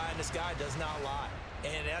say the eye in the sky does not lie.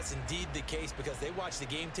 And that's indeed the case because they watched the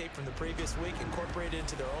game tape from the previous week, incorporated it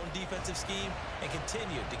into their own defensive scheme, and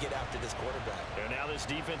continued to get after this quarterback. And now this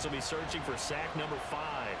defense will be searching for sack number 5.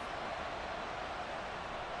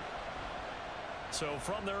 So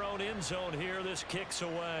from their own end zone here, this kicks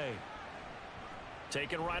away.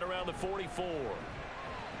 Taken right around the 44.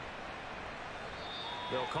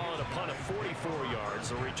 They'll call it a punt of 44 yards.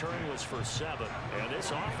 The return was for 7. And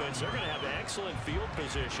this offense, they're going to have excellent field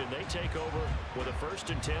position. They take over with a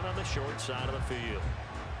 1st and 10 on the short side of the field.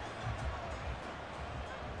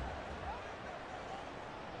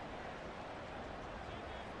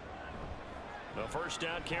 The first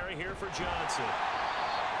down carry here for Johnson.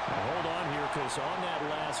 Now hold on here, because on that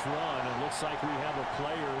last run, it looks like we have a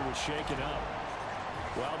player who was shaken up.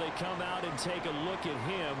 While they come out and take a look at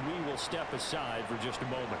him, we will step aside for just a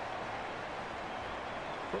moment.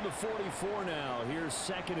 From the 44 now, here's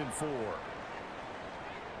 2nd and 4.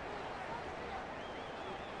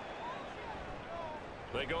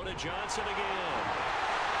 They go to Johnson again.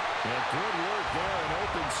 And good work there in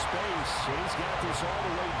open space. He's got this all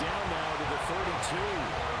the way down now to the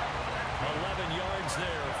 32. 11 yards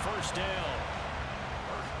there, 1st down.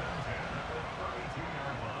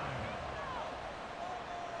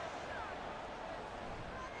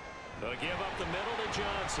 They'll give up the middle to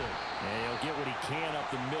Johnson. And he'll get what he can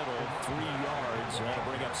up the middle, 3 yards. That'll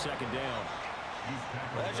bring up 2nd down.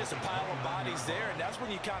 Well, that's just a pile of bodies there, and that's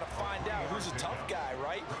when you kind of find out who's a tough guy,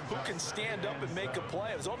 right? Who can stand up and make a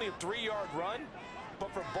play. It was only a 3-yard run,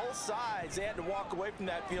 but for both sides, they had to walk away from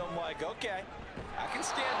that feeling like, okay, I can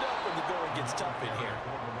stand up when the going gets tough in here.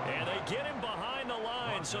 And they get him behind the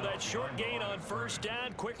line, so that short gain on 1st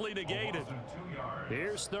down quickly negated.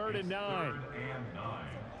 Here's 3rd and 9.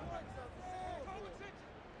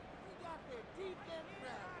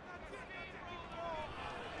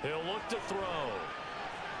 He'll look to throw.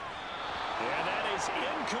 And that is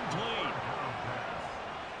incomplete.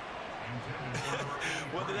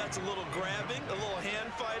 Whether that's a little grabbing, a little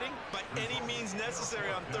hand fighting, by any means necessary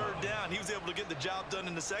on 3rd down, he was able to get the job done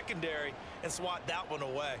in the secondary and swat that one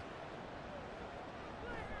away.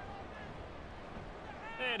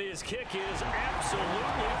 And his kick is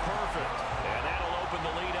absolutely perfect. And that'll open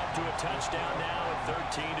the lead up to a touchdown now at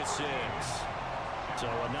 13-6. So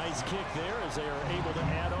a nice kick there as they are able to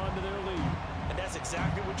add on to their lead. And that's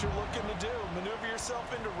exactly what you're looking to do. Maneuver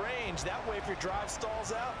yourself into range. That way, if your drive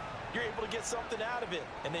stalls out, you're able to get something out of it.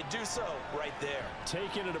 And they do so right there.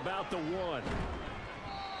 Taking it about the 1.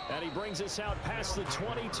 And he brings us out past the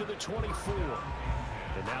 20 to the 24.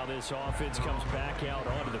 And now this offense comes back out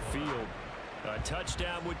onto the field. A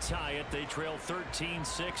touchdown would tie it. They trail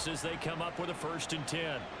 13-6 as they come up with a 1st and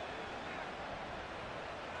 10.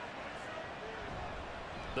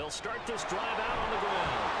 They'll start this drive out on the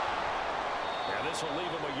ground. And this will leave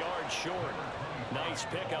them a yard short. Nice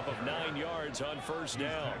pickup of 9 yards on 1st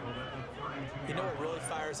down. You know what really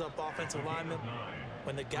fires up offensive linemen?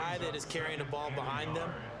 When the guy that is carrying the ball behind them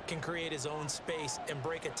can create his own space and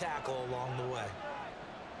break a tackle along the way.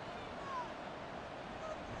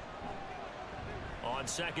 On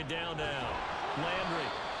 2nd down now, Landry,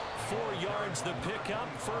 4 yards the pickup,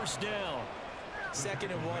 1st down.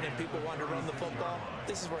 2nd and 1, and people want to run the football.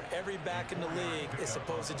 This is where every back in the league is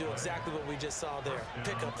supposed to do exactly what we just saw there.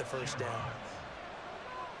 Pick up the 1st down.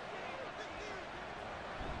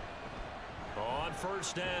 On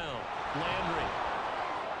 1st down, Landry.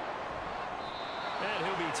 And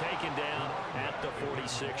he'll be taken down at the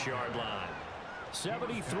 46-yard line.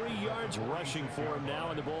 73 yards rushing for him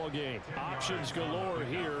now in the ball game. Options galore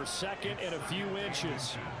here, 2nd and a few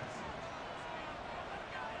inches.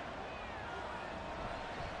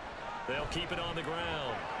 They'll keep it on the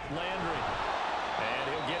ground. Landry. And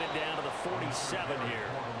he'll get it down to the 47 here.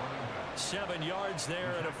 7 yards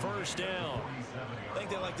there and a 1st down. I think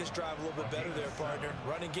they like this drive a little bit better there, partner.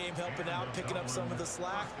 Running game helping out, picking up some of the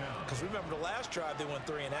slack. Because remember the last drive, they went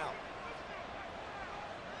 3 and out.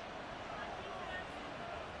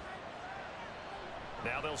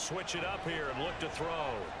 Now they'll switch it up here and look to throw.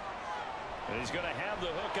 And he's going to have the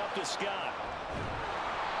hook up to Scott.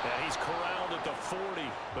 And he's corralled at the 40,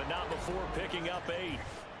 but not before picking up 8.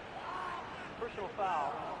 Personal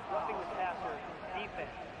foul, roughing the passer, defense.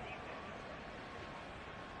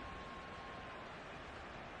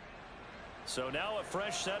 So now a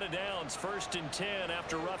fresh set of downs, 1st and 10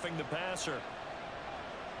 after roughing the passer.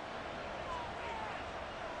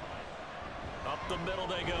 Up the middle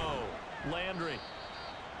they go. Landry.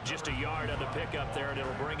 Just a yard on the pickup there, and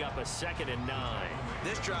it'll bring up a 2nd and 9.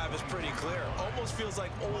 This drive is pretty clear. Almost feels like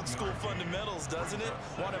old school fundamentals, doesn't it?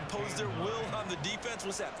 Want to impose their will on the defense.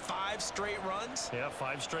 What's that, 5 straight runs? Yeah,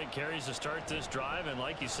 5 straight carries to start this drive, and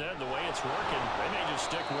like you said, the way it's working, they may just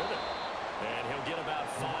stick with it. And he'll get about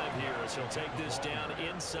 5 here as he'll take this down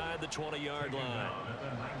inside the 20-yard line.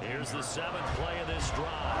 Here's the 7th play of this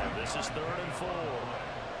drive. This is 3rd and 4.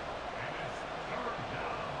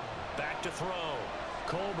 Back to throw.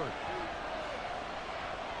 Colbert.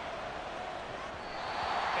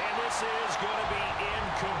 And this is going to be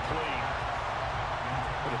incomplete.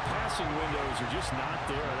 But the passing windows are just not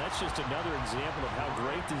there. That's just another example of how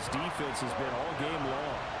great this defense has been all game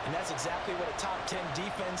long. And that's exactly what a top 10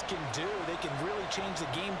 defense can do. They can really change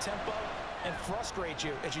the game tempo and frustrate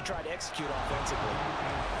you as you try to execute offensively.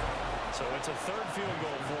 So it's a third field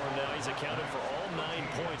goal for him now. He's accounted for all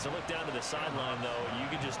 9 points. I look down to the sideline, though, and you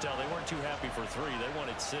can just tell they weren't too happy for 3. They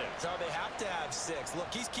wanted 6. No, they have to have 6.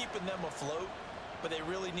 Look, he's keeping them afloat, but they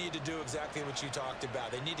really need to do exactly what you talked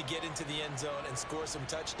about. They need to get into the end zone and score some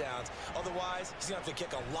touchdowns. Otherwise, he's going to have to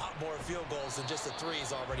kick a lot more field goals than just the 3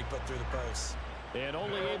 he's already put through the posts. And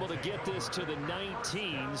only able to get this to the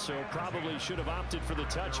 19, so probably should have opted for the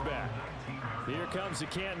touchback. Here comes the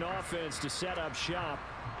Canton offense to set up shop.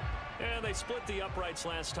 And they split the uprights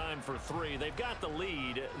last time for 3. They've got the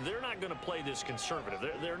lead. They're not going to play this conservative.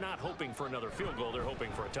 They're not hoping for another field goal. They're hoping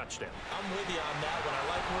for a touchdown. I'm with you on that one. I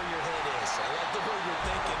like where your head is. I like the way you're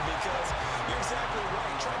thinking because you're exactly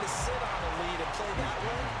right. Trying to sit on a lead and play that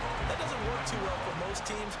way, that doesn't work too well for most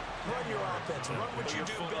teams. Run your offense. Run what you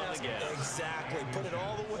do best. Exactly. Put it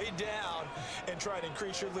all the way down and try to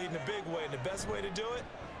increase your lead in a big way. And the best way to do it,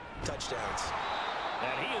 touchdowns.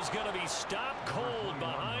 And he is going to be stopped cold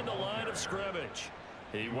behind the line of scrimmage.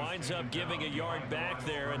 He winds up giving a yard back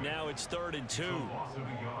there, and now it's 3rd and 2. Loss of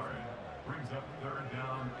a yard brings up 3rd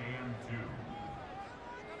down and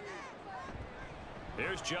 2.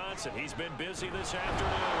 Here's Johnson. He's been busy this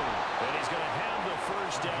afternoon. And he's going to have the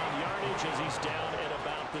first down yardage as he's down at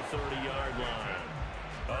about the 30-yard line.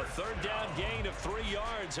 A 3rd down gain of 3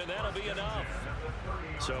 yards, and that'll be enough.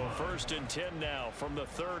 So 1st and 10 now from the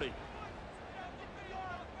 30.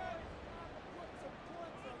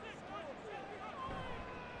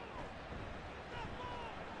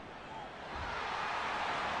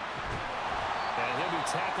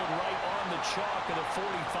 Tackled right on the chalk of the 45.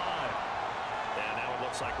 And now it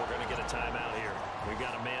looks like we're going to get a timeout here. We've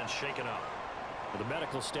got a man shaken up. The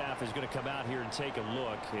medical staff is going to come out here and take a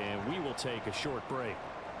look, and we will take a short break.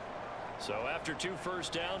 So after 2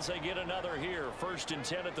 first downs, they get another here. 1st and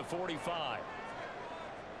 10 at the 45.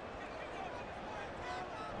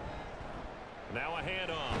 Now a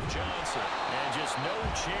handoff. Johnson. And just no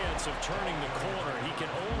chance of turning the corner. He can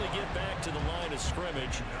only get back to the line of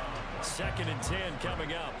scrimmage. 2nd and 10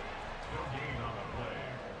 coming up. No gain on the play.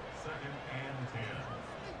 2nd and 10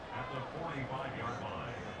 at the 45-yard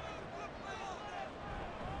line.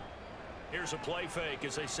 Here's a play fake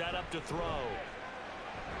as they set up to throw.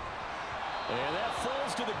 And that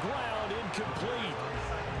falls to the ground, incomplete.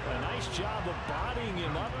 A nice job of bodying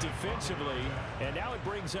him up defensively. And now it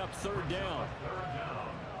brings up 3rd down. 3rd down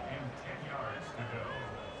and 10 yards to go.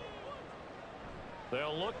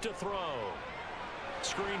 They'll look to throw.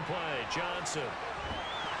 Screen play, Johnson.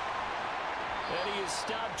 And he is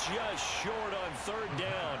stopped just short on 3rd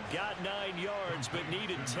down. Got 9 yards, but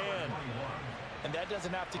needed 10. And that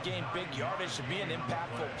doesn't have to gain big yardage to be an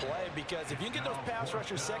impactful play, because if you get those pass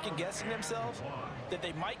rushers second-guessing themselves that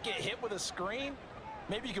they might get hit with a screen,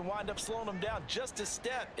 maybe you can wind up slowing them down just a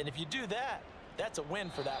step. And if you do that, that's a win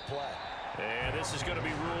for that play. And this is going to be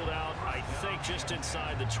ruled out, I think, just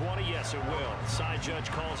inside the 20. Yes, it will. Side judge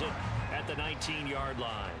calls it at the 19-yard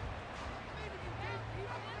line.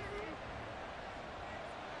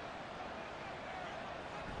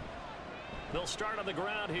 They'll start on the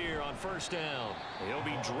ground here on 1st down. He'll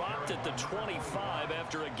be dropped at the 25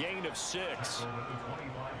 after a gain of 6.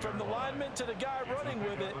 From the lineman to the guy running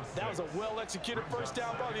with it, that was a well-executed 1st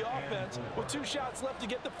down by the offense. With 2 shots left to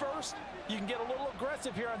get the first, you can get a little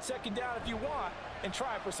aggressive here on 2nd down if you want and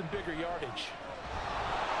try for some bigger yardage.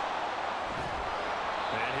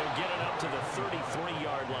 And he'll get it up to the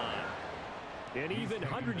 33-yard line. And even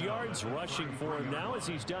 100 yards rushing for him now as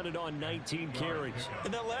he's done it on 19 carries.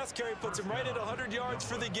 And that last carry puts him right at 100 yards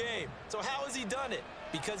for the game. So how has he done it?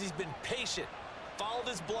 Because he's been patient, followed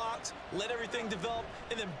his blocks, let everything develop,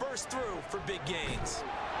 and then burst through for big gains.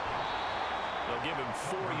 They'll give him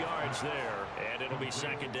 4 yards there, and it'll be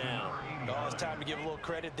 2nd down. Oh, it's time to give a little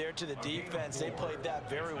credit there to the defense. They played that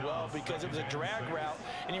very well because it was a drag route,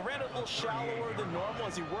 and he ran it a little shallower than normal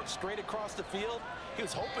as he worked straight across the field. He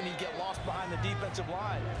was hoping he'd get lost behind the defensive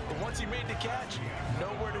line. But once he made the catch,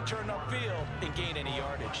 nowhere to turn upfield and gain any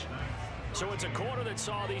yardage. So it's a quarter that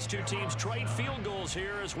saw these two teams trade field goals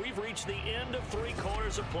here as we've reached the end of 3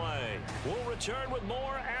 quarters of play. We'll return with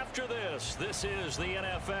more after this. This is the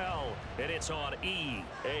NFL, and it's on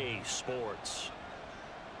EA Sports.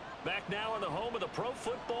 Back now in the home of the Pro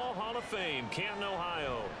Football Hall of Fame, Canton,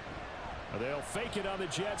 Ohio. They'll fake it on the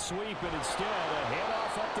jet sweep, and instead a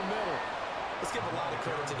handoff up the middle. Let's give a lot of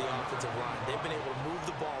credit to the offensive line. They've been able to move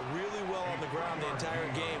the ball really well on the ground the entire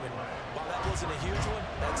game, and while that wasn't a huge one,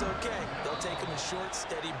 that's okay. They'll take them in short,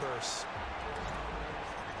 steady bursts.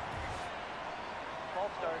 Ball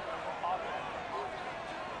start.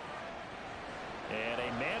 And a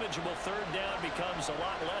manageable third down becomes a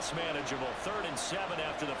lot less manageable. 3rd and 7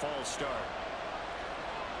 after the false start.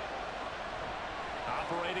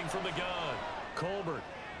 Operating from the gun, Colbert.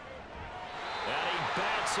 And he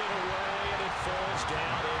bats it away, and it falls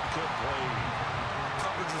down incomplete.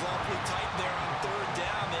 Coverage is awfully tight there on 3rd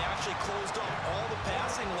down. They actually closed off all the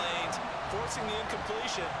passing lanes, forcing the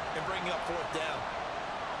incompletion and bringing up 4th down.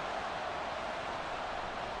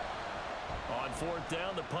 On 4th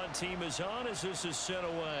down, the punt team is on as this is sent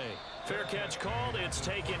away. Fair catch called. It's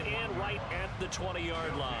taken in right at the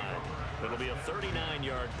 20-yard line. It'll be a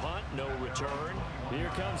 39-yard punt, no return. Here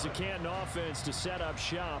comes the Canton offense to set up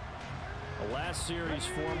shop. The last series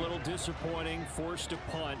form a little disappointing, forced to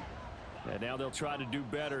punt. And now they'll try to do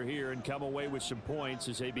better here and come away with some points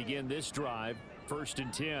as they begin this drive. 1st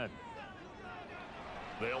and 10.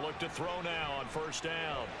 They'll look to throw now on 1st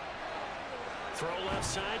down. Throw left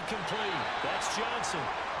side complete. That's Johnson.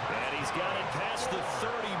 And he's got it past the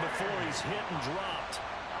 30 before he's hit and dropped.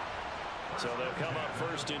 So they'll come up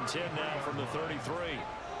 1st and 10 now from the 33.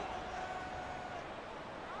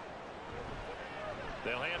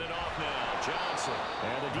 They'll hand it off now. Johnson.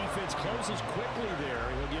 And the defense closes quickly there.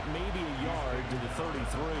 He'll get maybe a yard to the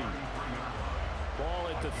 33. Ball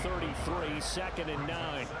at the 33, 2nd and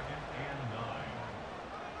 9.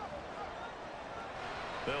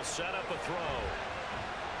 They'll set up a throw.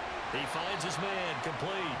 He finds his man,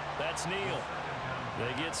 complete. That's Neal.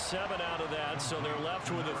 They get 7 out of that, so they're left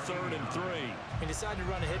with a 3rd and 3. He decided to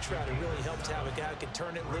run a hitch route. It really helped to have a guy who could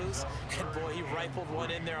turn it loose. And boy, he rifled one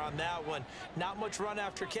in there on that one. Not much run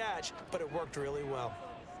after catch, but it worked really well.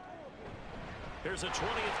 Here's a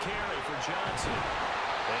 20th carry for Johnson.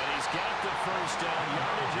 And he's got the 1st down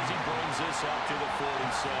yardage as he brings this up to the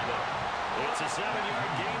 47. It's a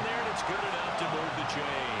 7-yard gain there, and it's good enough to move the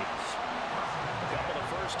chains. A couple of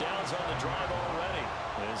 1st downs on the drive already,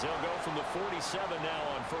 as they'll go from the 47 now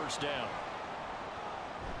on 1st down.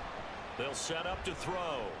 They'll set up to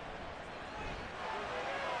throw.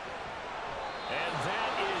 And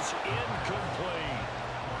that is incomplete.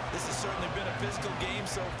 This has certainly been a physical game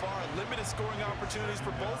so far. Limited scoring opportunities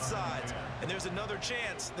for both sides. And there's another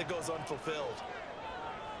chance that goes unfulfilled.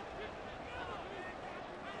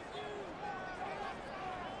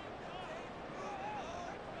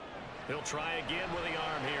 He'll try again with the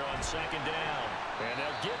arm here on 2nd down. And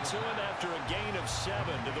they'll get to him after a gain of 7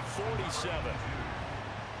 to the 47.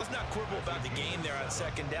 Let's not quibble about the gain there on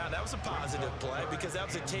 2nd down. That was a positive play because that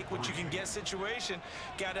was a take-what-you-can-get situation.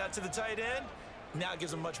 Got out to the tight end. Now it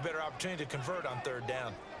gives them a much better opportunity to convert on 3rd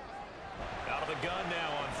down. Out of the gun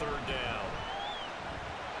now on 3rd down.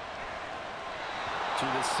 To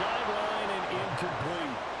the sideline and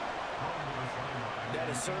incomplete. That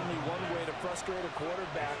is certainly one way to frustrate a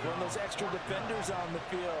quarterback. Run those extra defenders on the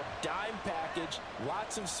field. Dime package,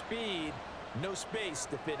 lots of speed, no space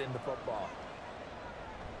to fit into football.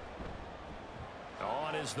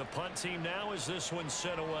 On is the punt team now as this one's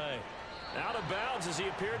sent away. Out of bounds as he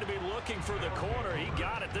appeared to be looking for the corner. He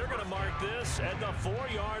got it. They're going to mark this at the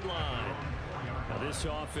 4-yard line. Now this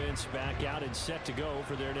offense back out and set to go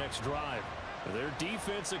for their next drive. Their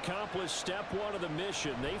defense accomplished step 1 of the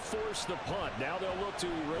mission. They forced the punt. Now they'll look to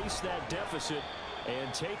erase that deficit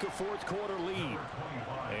and take a 4th quarter lead.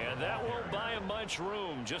 And that won't buy them much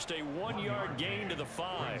room. Just a 1-yard gain to the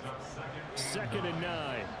 5. 2nd and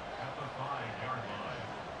 9.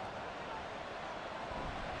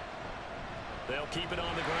 They'll keep it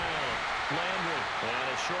on the ground. Landry. And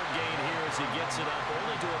a short gain here as he gets it up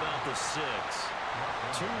only to about the 6.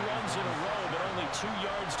 2 runs in a row, but only 2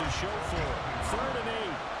 yards to show for it. 3rd and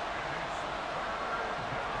 8.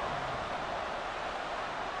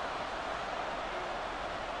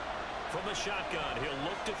 From the shotgun, he'll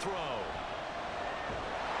look to throw.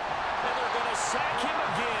 And they're going to sack him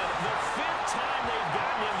again. The 5th time they've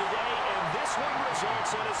gotten him today, and this one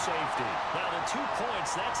results in a safety. Now, the 2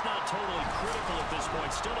 points, that's not totally critical at this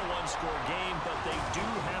point. Still a 1-score game, but they do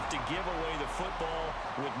have to give away the football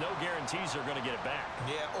with no guarantees they're going to get it back.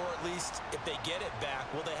 Yeah, or at least if they get it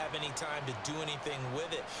back, will they have any time to do anything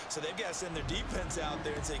with it? So they've got to send their defense out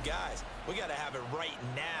there and say, guys, we got to have it right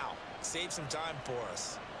now. Save some time for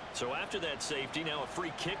us. So after that safety, now a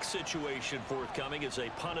free kick situation forthcoming as they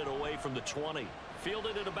punt it away from the 20.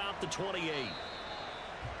 Fielded at about the 28.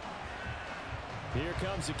 Here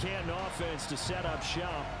comes the Canton offense to set up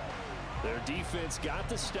shop. Their defense got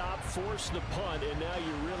the stop, forced the punt, and now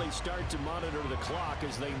you really start to monitor the clock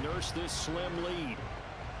as they nurse this slim lead.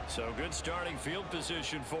 So good starting field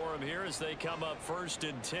position for them here as they come up 1st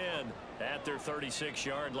and 10 at their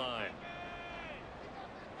 36-yard line.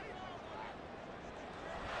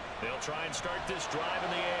 They'll try and start this drive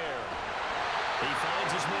in the air. He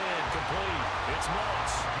finds his man complete. It's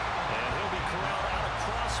Moss. And he'll be corralled out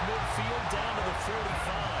across midfield down to the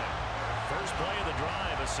 45. First play of the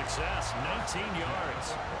drive, a success, 19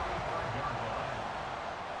 yards.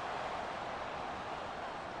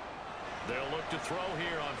 They'll look to throw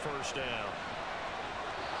here on 1st down.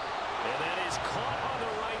 And that is caught on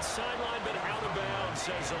the right sideline, but out of bounds,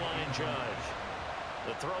 says the line judge.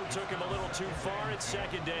 The throw took him a little too far at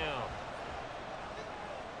 2nd down.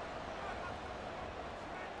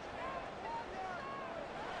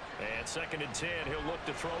 And 2nd and 10, he'll look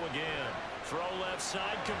to throw again. Throw left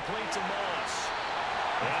side, complete to Moss.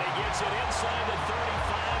 And he gets it inside the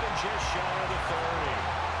 35 and just shy of the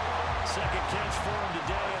 30. Second catch for him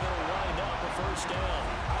today, and it'll wind up a 1st down.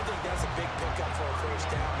 I think that's a big pickup for a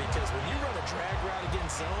 1st down because when you run a drag route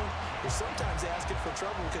against zone, you're sometimes asking for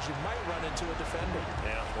trouble because you might run into a defender.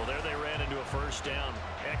 Yeah, well, there they ran into a 1st down.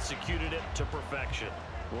 Executed it to perfection.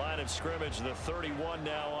 Line of scrimmage, the 31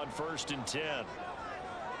 now on 1st and 10.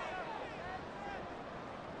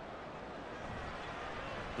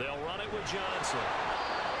 They'll run it with Johnson.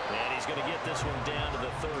 And he's going to get this one down to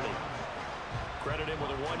the 30. Credit him with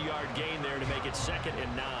a 1-yard gain there to make it 2nd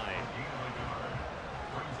and 9.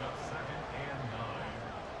 Brings up 2nd and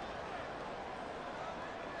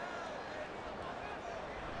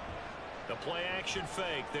 9. The play action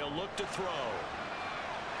fake. They'll look to throw.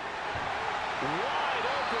 Wide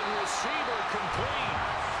open receiver complete.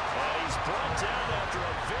 And he's brought down after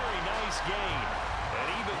a very nice gain. And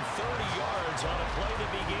even 30 yards on a play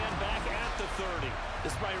that began back at the 30.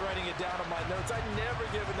 Despite writing it down on my notes, I never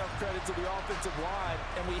give enough credit to the offensive line,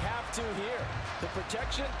 and we have to here. The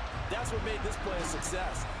protection, that's what made this play a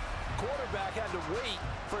success. Quarterback had to wait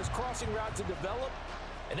for his crossing route to develop,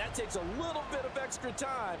 and that takes a little bit of extra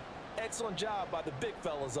time. Excellent job by the big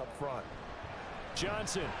fellas up front.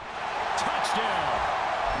 Johnson, touchdown.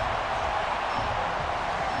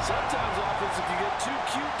 Sometimes offenses can get too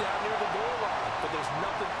cute down near the goal line, but there's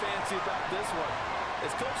nothing fancy about this one. As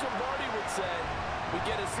Coach Lombardi would say, we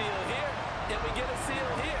get a seal here, and we get a seal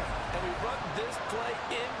here, and we run this play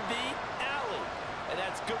in the alley. And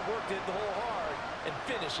that's good work to hit the hole hard and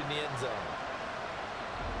finish in the end zone.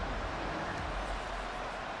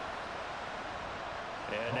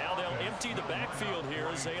 And now they'll empty the backfield here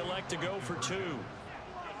as they elect to go for 2.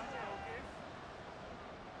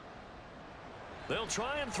 They'll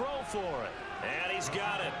try and throw for it. And he's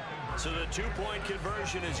got it. So the 2-point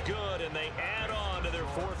conversion is good, and they add on to their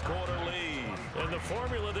 4th quarter lead. And the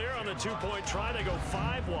formula there on the 2-point try, they go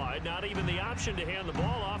 5 wide. Not even the option to hand the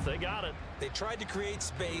ball off. They got it. They tried to create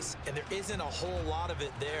space, and there isn't a whole lot of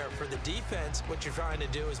it there. For the defense, what you're trying to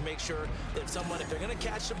do is make sure that if they're going to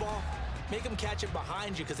catch the ball, make them catch it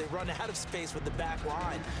behind you because they run out of space with the back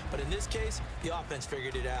line. But in this case, the offense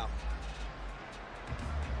figured it out.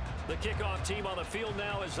 The kickoff team on the field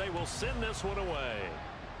now as they will send this one away.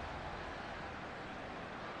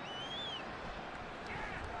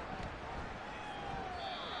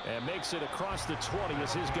 And makes it across the 20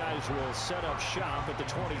 as his guys will set up shop at the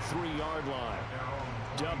 23-yard line.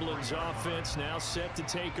 Dublin's offense now set to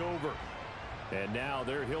take over. And now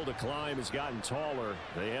their hill to climb has gotten taller.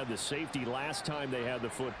 They had the safety last time they had the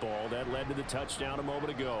football. That led to the touchdown a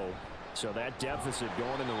moment ago. So that deficit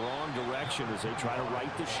going in the wrong direction as they try to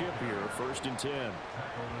right the ship here. 1st and 10.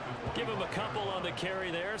 Give him a couple on the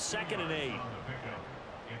carry there. 2nd and 8.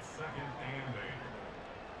 It's 2nd and 8.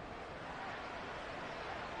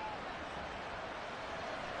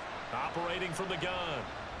 Operating from the gun,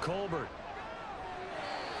 Colbert.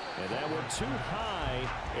 And that one too high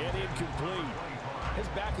and incomplete. His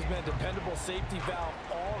back has been a dependable safety valve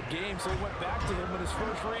all game, so he went back to him when his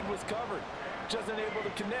first read was covered. Just unable to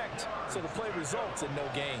connect, so the play results in no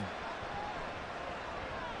gain.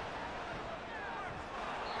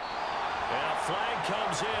 And a flag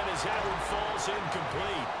comes in as that one falls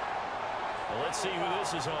incomplete. Well, let's see who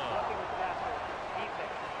this is on.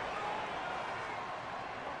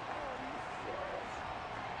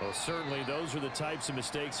 Well, certainly those are the types of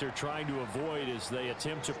mistakes they're trying to avoid as they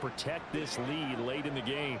attempt to protect this lead late in the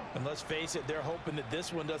game. And let's face it, they're hoping that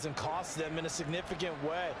this one doesn't cost them in a significant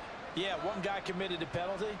way. Yeah, one guy committed a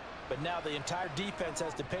penalty, but now the entire defense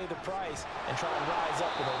has to pay the price and try to rise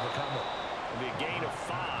up and overcome it. It'll be a gain of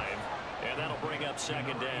 5, and that'll bring up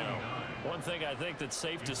 2nd down. One thing I think that's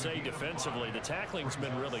safe to say defensively, the tackling's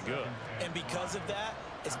been really good. And because of that,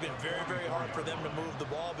 It's been very, very hard for them to move the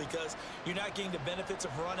ball because you're not getting the benefits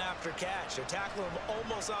of run after catch. They're tackling them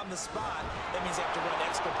almost on the spot. That means they have to run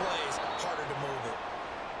extra plays, harder to move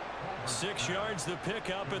it. 6 yards the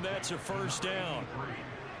pickup, and that's a first down.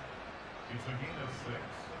 It's a gain of 6.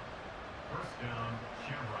 First down,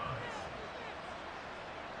 Shamrocks.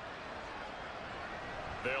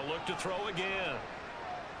 They'll look to throw again.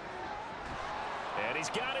 And he's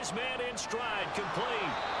got his man in stride,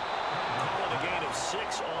 complete. Calling a gain of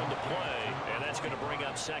 6 on the play, and that's going to bring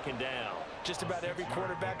up second down. Just about every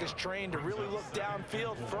quarterback is trained to really look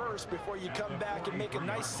downfield first before you come back and make a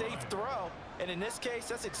nice, safe throw. And in this case,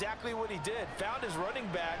 that's exactly what he did. Found his running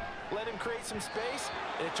back, let him create some space,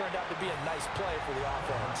 and it turned out to be a nice play for the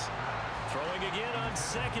offense. Throwing again on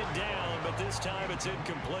second down, but this time it's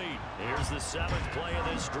incomplete. Here's the 7th play of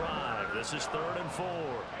this drive. This is 3rd and 4.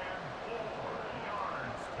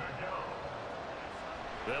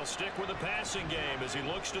 They'll stick with the passing game as he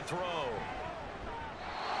looks to throw.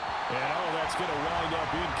 And that's going to wind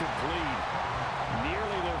up incomplete.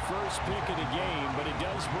 Nearly their first pick of the game, but it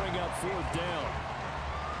does bring up 4th down.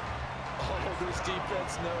 Oh, this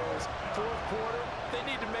defense knows. 4th quarter, they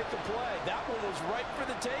need to make a play. That one was right for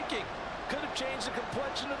the taking. Could have changed the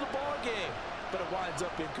complexion of the ball game, but it winds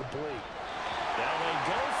up incomplete. Now they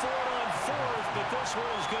go for it on 4th, but this one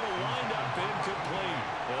is going to wind up incomplete.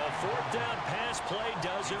 The 4th down pass play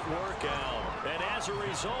doesn't work out. And as a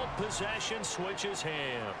result, possession switches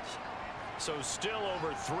hands. So still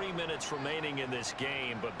over 3 minutes remaining in this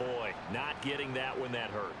game, but boy, not getting that when that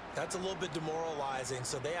hurt. That's a little bit demoralizing,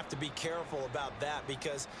 so they have to be careful about that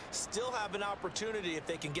because still have an opportunity if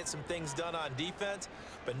they can get some things done on defense.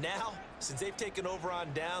 But now, since they've taken over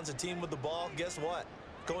on downs, a team with the ball, guess what?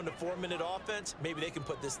 Going to 4-minute offense, maybe they can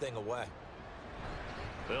put this thing away.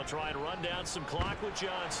 They'll try and run down some clock with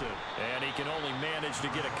Johnson. And he can only manage to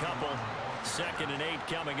get a couple. 2nd and 8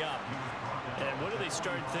 coming up. And when do they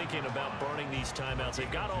start thinking about burning these timeouts?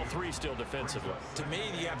 They've got all 3 still defensively. To me,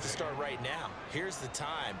 you have to start right now. Here's the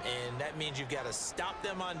time, and that means you've got to stop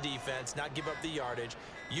them on defense, not give up the yardage,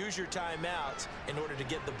 use your timeouts in order to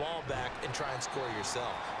get the ball back and try and score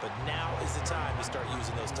yourself. But now is the time to start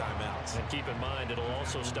using those timeouts. And keep in mind, it'll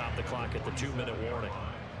also stop the clock at the 2-minute warning.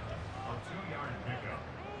 A 2-yard pickup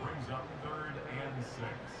brings up 3rd and 6.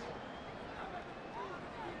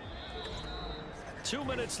 2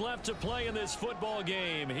 minutes left to play in this football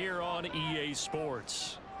game here on EA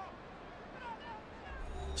Sports.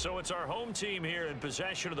 So it's our home team here in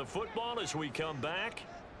possession of the football as we come back.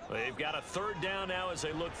 They've got a 3rd down now as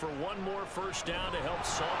they look for one more first down to help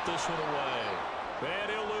salt this one away.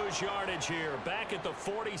 And he'll lose yardage here, back at the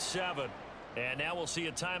 47. And now we'll see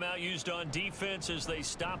a timeout used on defense as they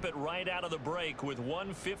stop it right out of the break with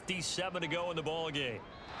 1:57 to go in the ball game.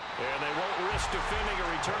 And they won't risk defending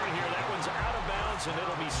a return here. That one's out of bounds, and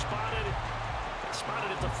it'll be spotted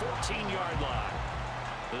at the 14-yard line.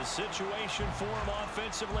 The situation for them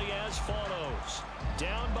offensively as follows.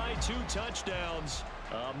 Down by 2 touchdowns.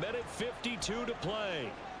 1:52 to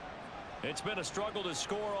play. It's been a struggle to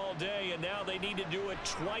score all day, and now they need to do it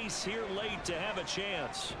twice here late to have a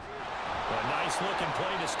chance. A nice-looking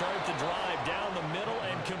play to start the drive down the middle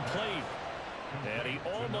and complete. And he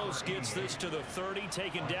almost gets this to the 30,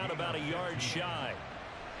 taken down about a yard shy.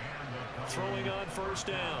 Throwing on first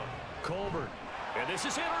down. Colbert. And this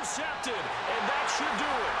is intercepted, and that should do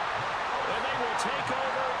it. And they will take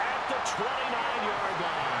over at the 29-yard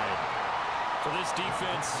line. For this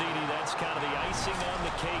defense, CD, that's kind of the icing on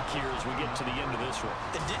the cake here as we get to the end of this one.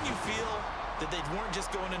 And didn't you feel that they weren't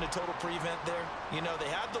just going into total prevent there? You know, they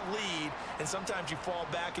had the lead, and sometimes you fall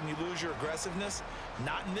back and you lose your aggressiveness.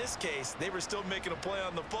 Not in this case. They were still making a play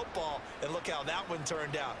on the football, and look how that one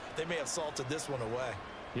turned out. They may have salted this one away.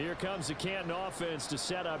 Here comes the Canton offense to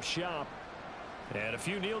set up shop. And a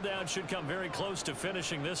few kneel downs should come very close to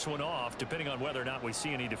finishing this one off, depending on whether or not we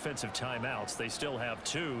see any defensive timeouts. They still have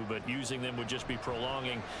 2, but using them would just be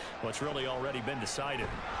prolonging what's really already been decided.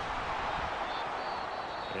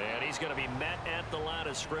 And he's going to be met at the line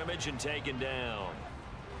of scrimmage and taken down.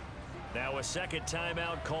 Now a second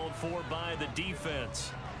timeout called for by the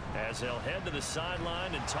defense as they'll head to the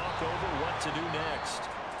sideline and talk over what to do next.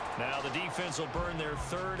 Now the defense will burn their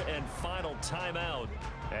 3rd and final timeout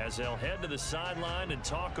as they'll head to the sideline and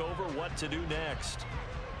talk over what to do next.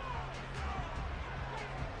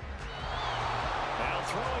 Now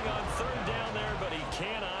throwing on 3rd down there, but he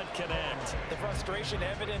cannot connect. The frustration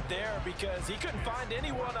evident there because he couldn't find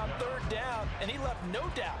anyone on 3rd down, and he left no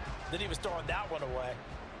doubt that he was throwing that one away.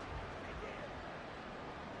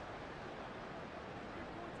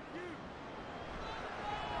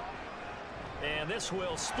 And this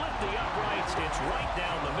will split the uprights. It's right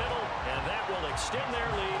down the middle, and that will extend their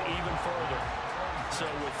lead even further. So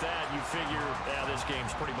with that, you figure this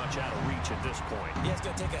game's pretty much out of reach at this point. Yeah, it's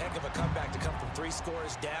going to take a heck of a comeback to come from 3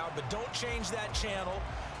 scores down, but don't change that channel.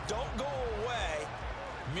 Don't go away.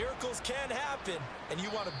 Miracles can happen, and you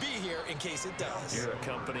want to be here in case it does. You're a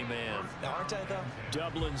company man. Now, aren't I, though?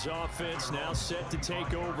 Dublin's offense now set to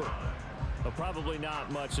take over. But probably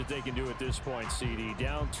not much that they can do at this point, CD.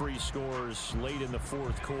 Down 3 scores late in the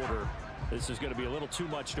 4th quarter. This is going to be a little too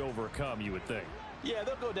much to overcome, you would think. Yeah,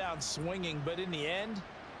 they'll go down swinging, but in the end,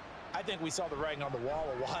 I think we saw the writing on the wall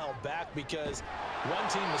a while back because one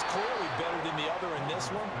team was clearly better than the other in this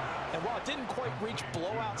one. And while it didn't quite reach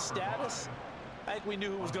blowout status, I think we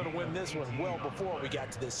knew who was going to win this one well before we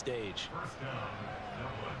got to this stage.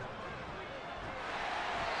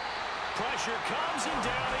 Pressure comes and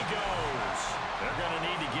down he goes. They're going to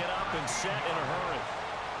need to get up and set in a hurry.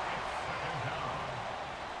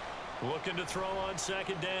 Looking to throw on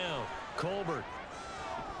 2nd down. Colbert.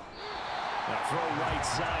 That throw right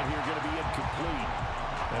side here going to be incomplete.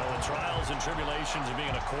 Well, the trials and tribulations of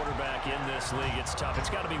being a quarterback in this league, it's tough. It's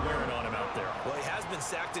got to be wearing on him out there. Well, he has been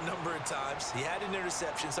sacked a number of times. He had an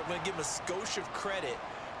interception, so I'm going to give him a skosh of credit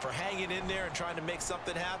for hanging in there and trying to make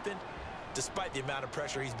something happen, despite the amount of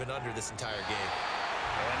pressure he's been under this entire game.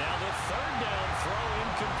 And now the 3rd down throw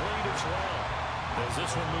incomplete as well. As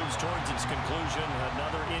this one moves towards its conclusion,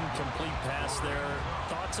 another incomplete pass there.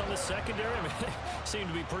 Thoughts on the secondary? I mean, they seem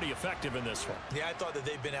to be pretty effective in this one. Yeah, I thought that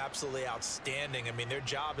they've been absolutely outstanding. I mean, their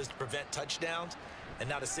job is to prevent touchdowns, and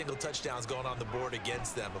not a single touchdown's going on the board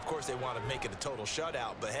against them. Of course, they want to make it a total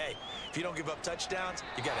shutout, but hey, if you don't give up touchdowns,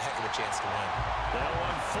 you got a heck of a chance to win. Now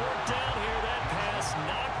on 4th down here, that pass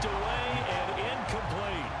knocked away and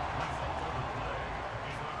incomplete.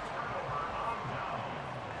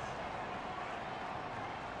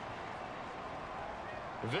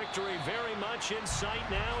 Victory very much in sight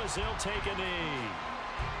now as they'll take a knee.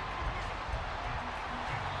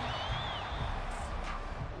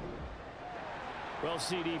 Well,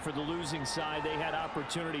 CD, for the losing side, they had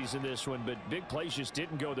opportunities in this one, but big plays just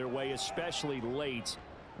didn't go their way, especially late,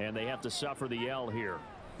 and they have to suffer the L here.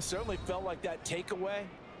 It certainly felt like that takeaway,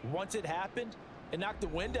 once it happened, it knocked the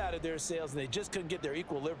wind out of their sails, and they just couldn't get their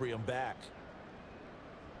equilibrium back.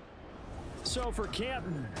 So for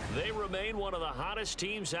Canton, they remain one of the hottest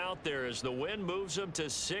teams out there as the win moves them to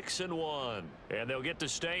 6-1. And they'll get to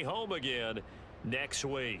stay home again next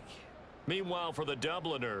week. Meanwhile, for the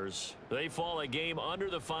Dubliners, they fall a game under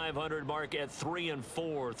the 500 mark at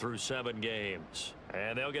 3-4 through 7 games.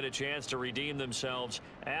 And they'll get a chance to redeem themselves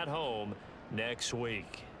at home next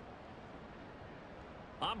week.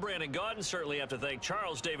 I'm Brandon Gaudin. Certainly have to thank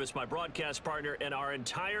Charles Davis, my broadcast partner, and our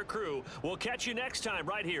entire crew. We'll catch you next time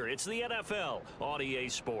right here. It's the NFL on EA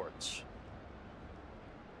Sports.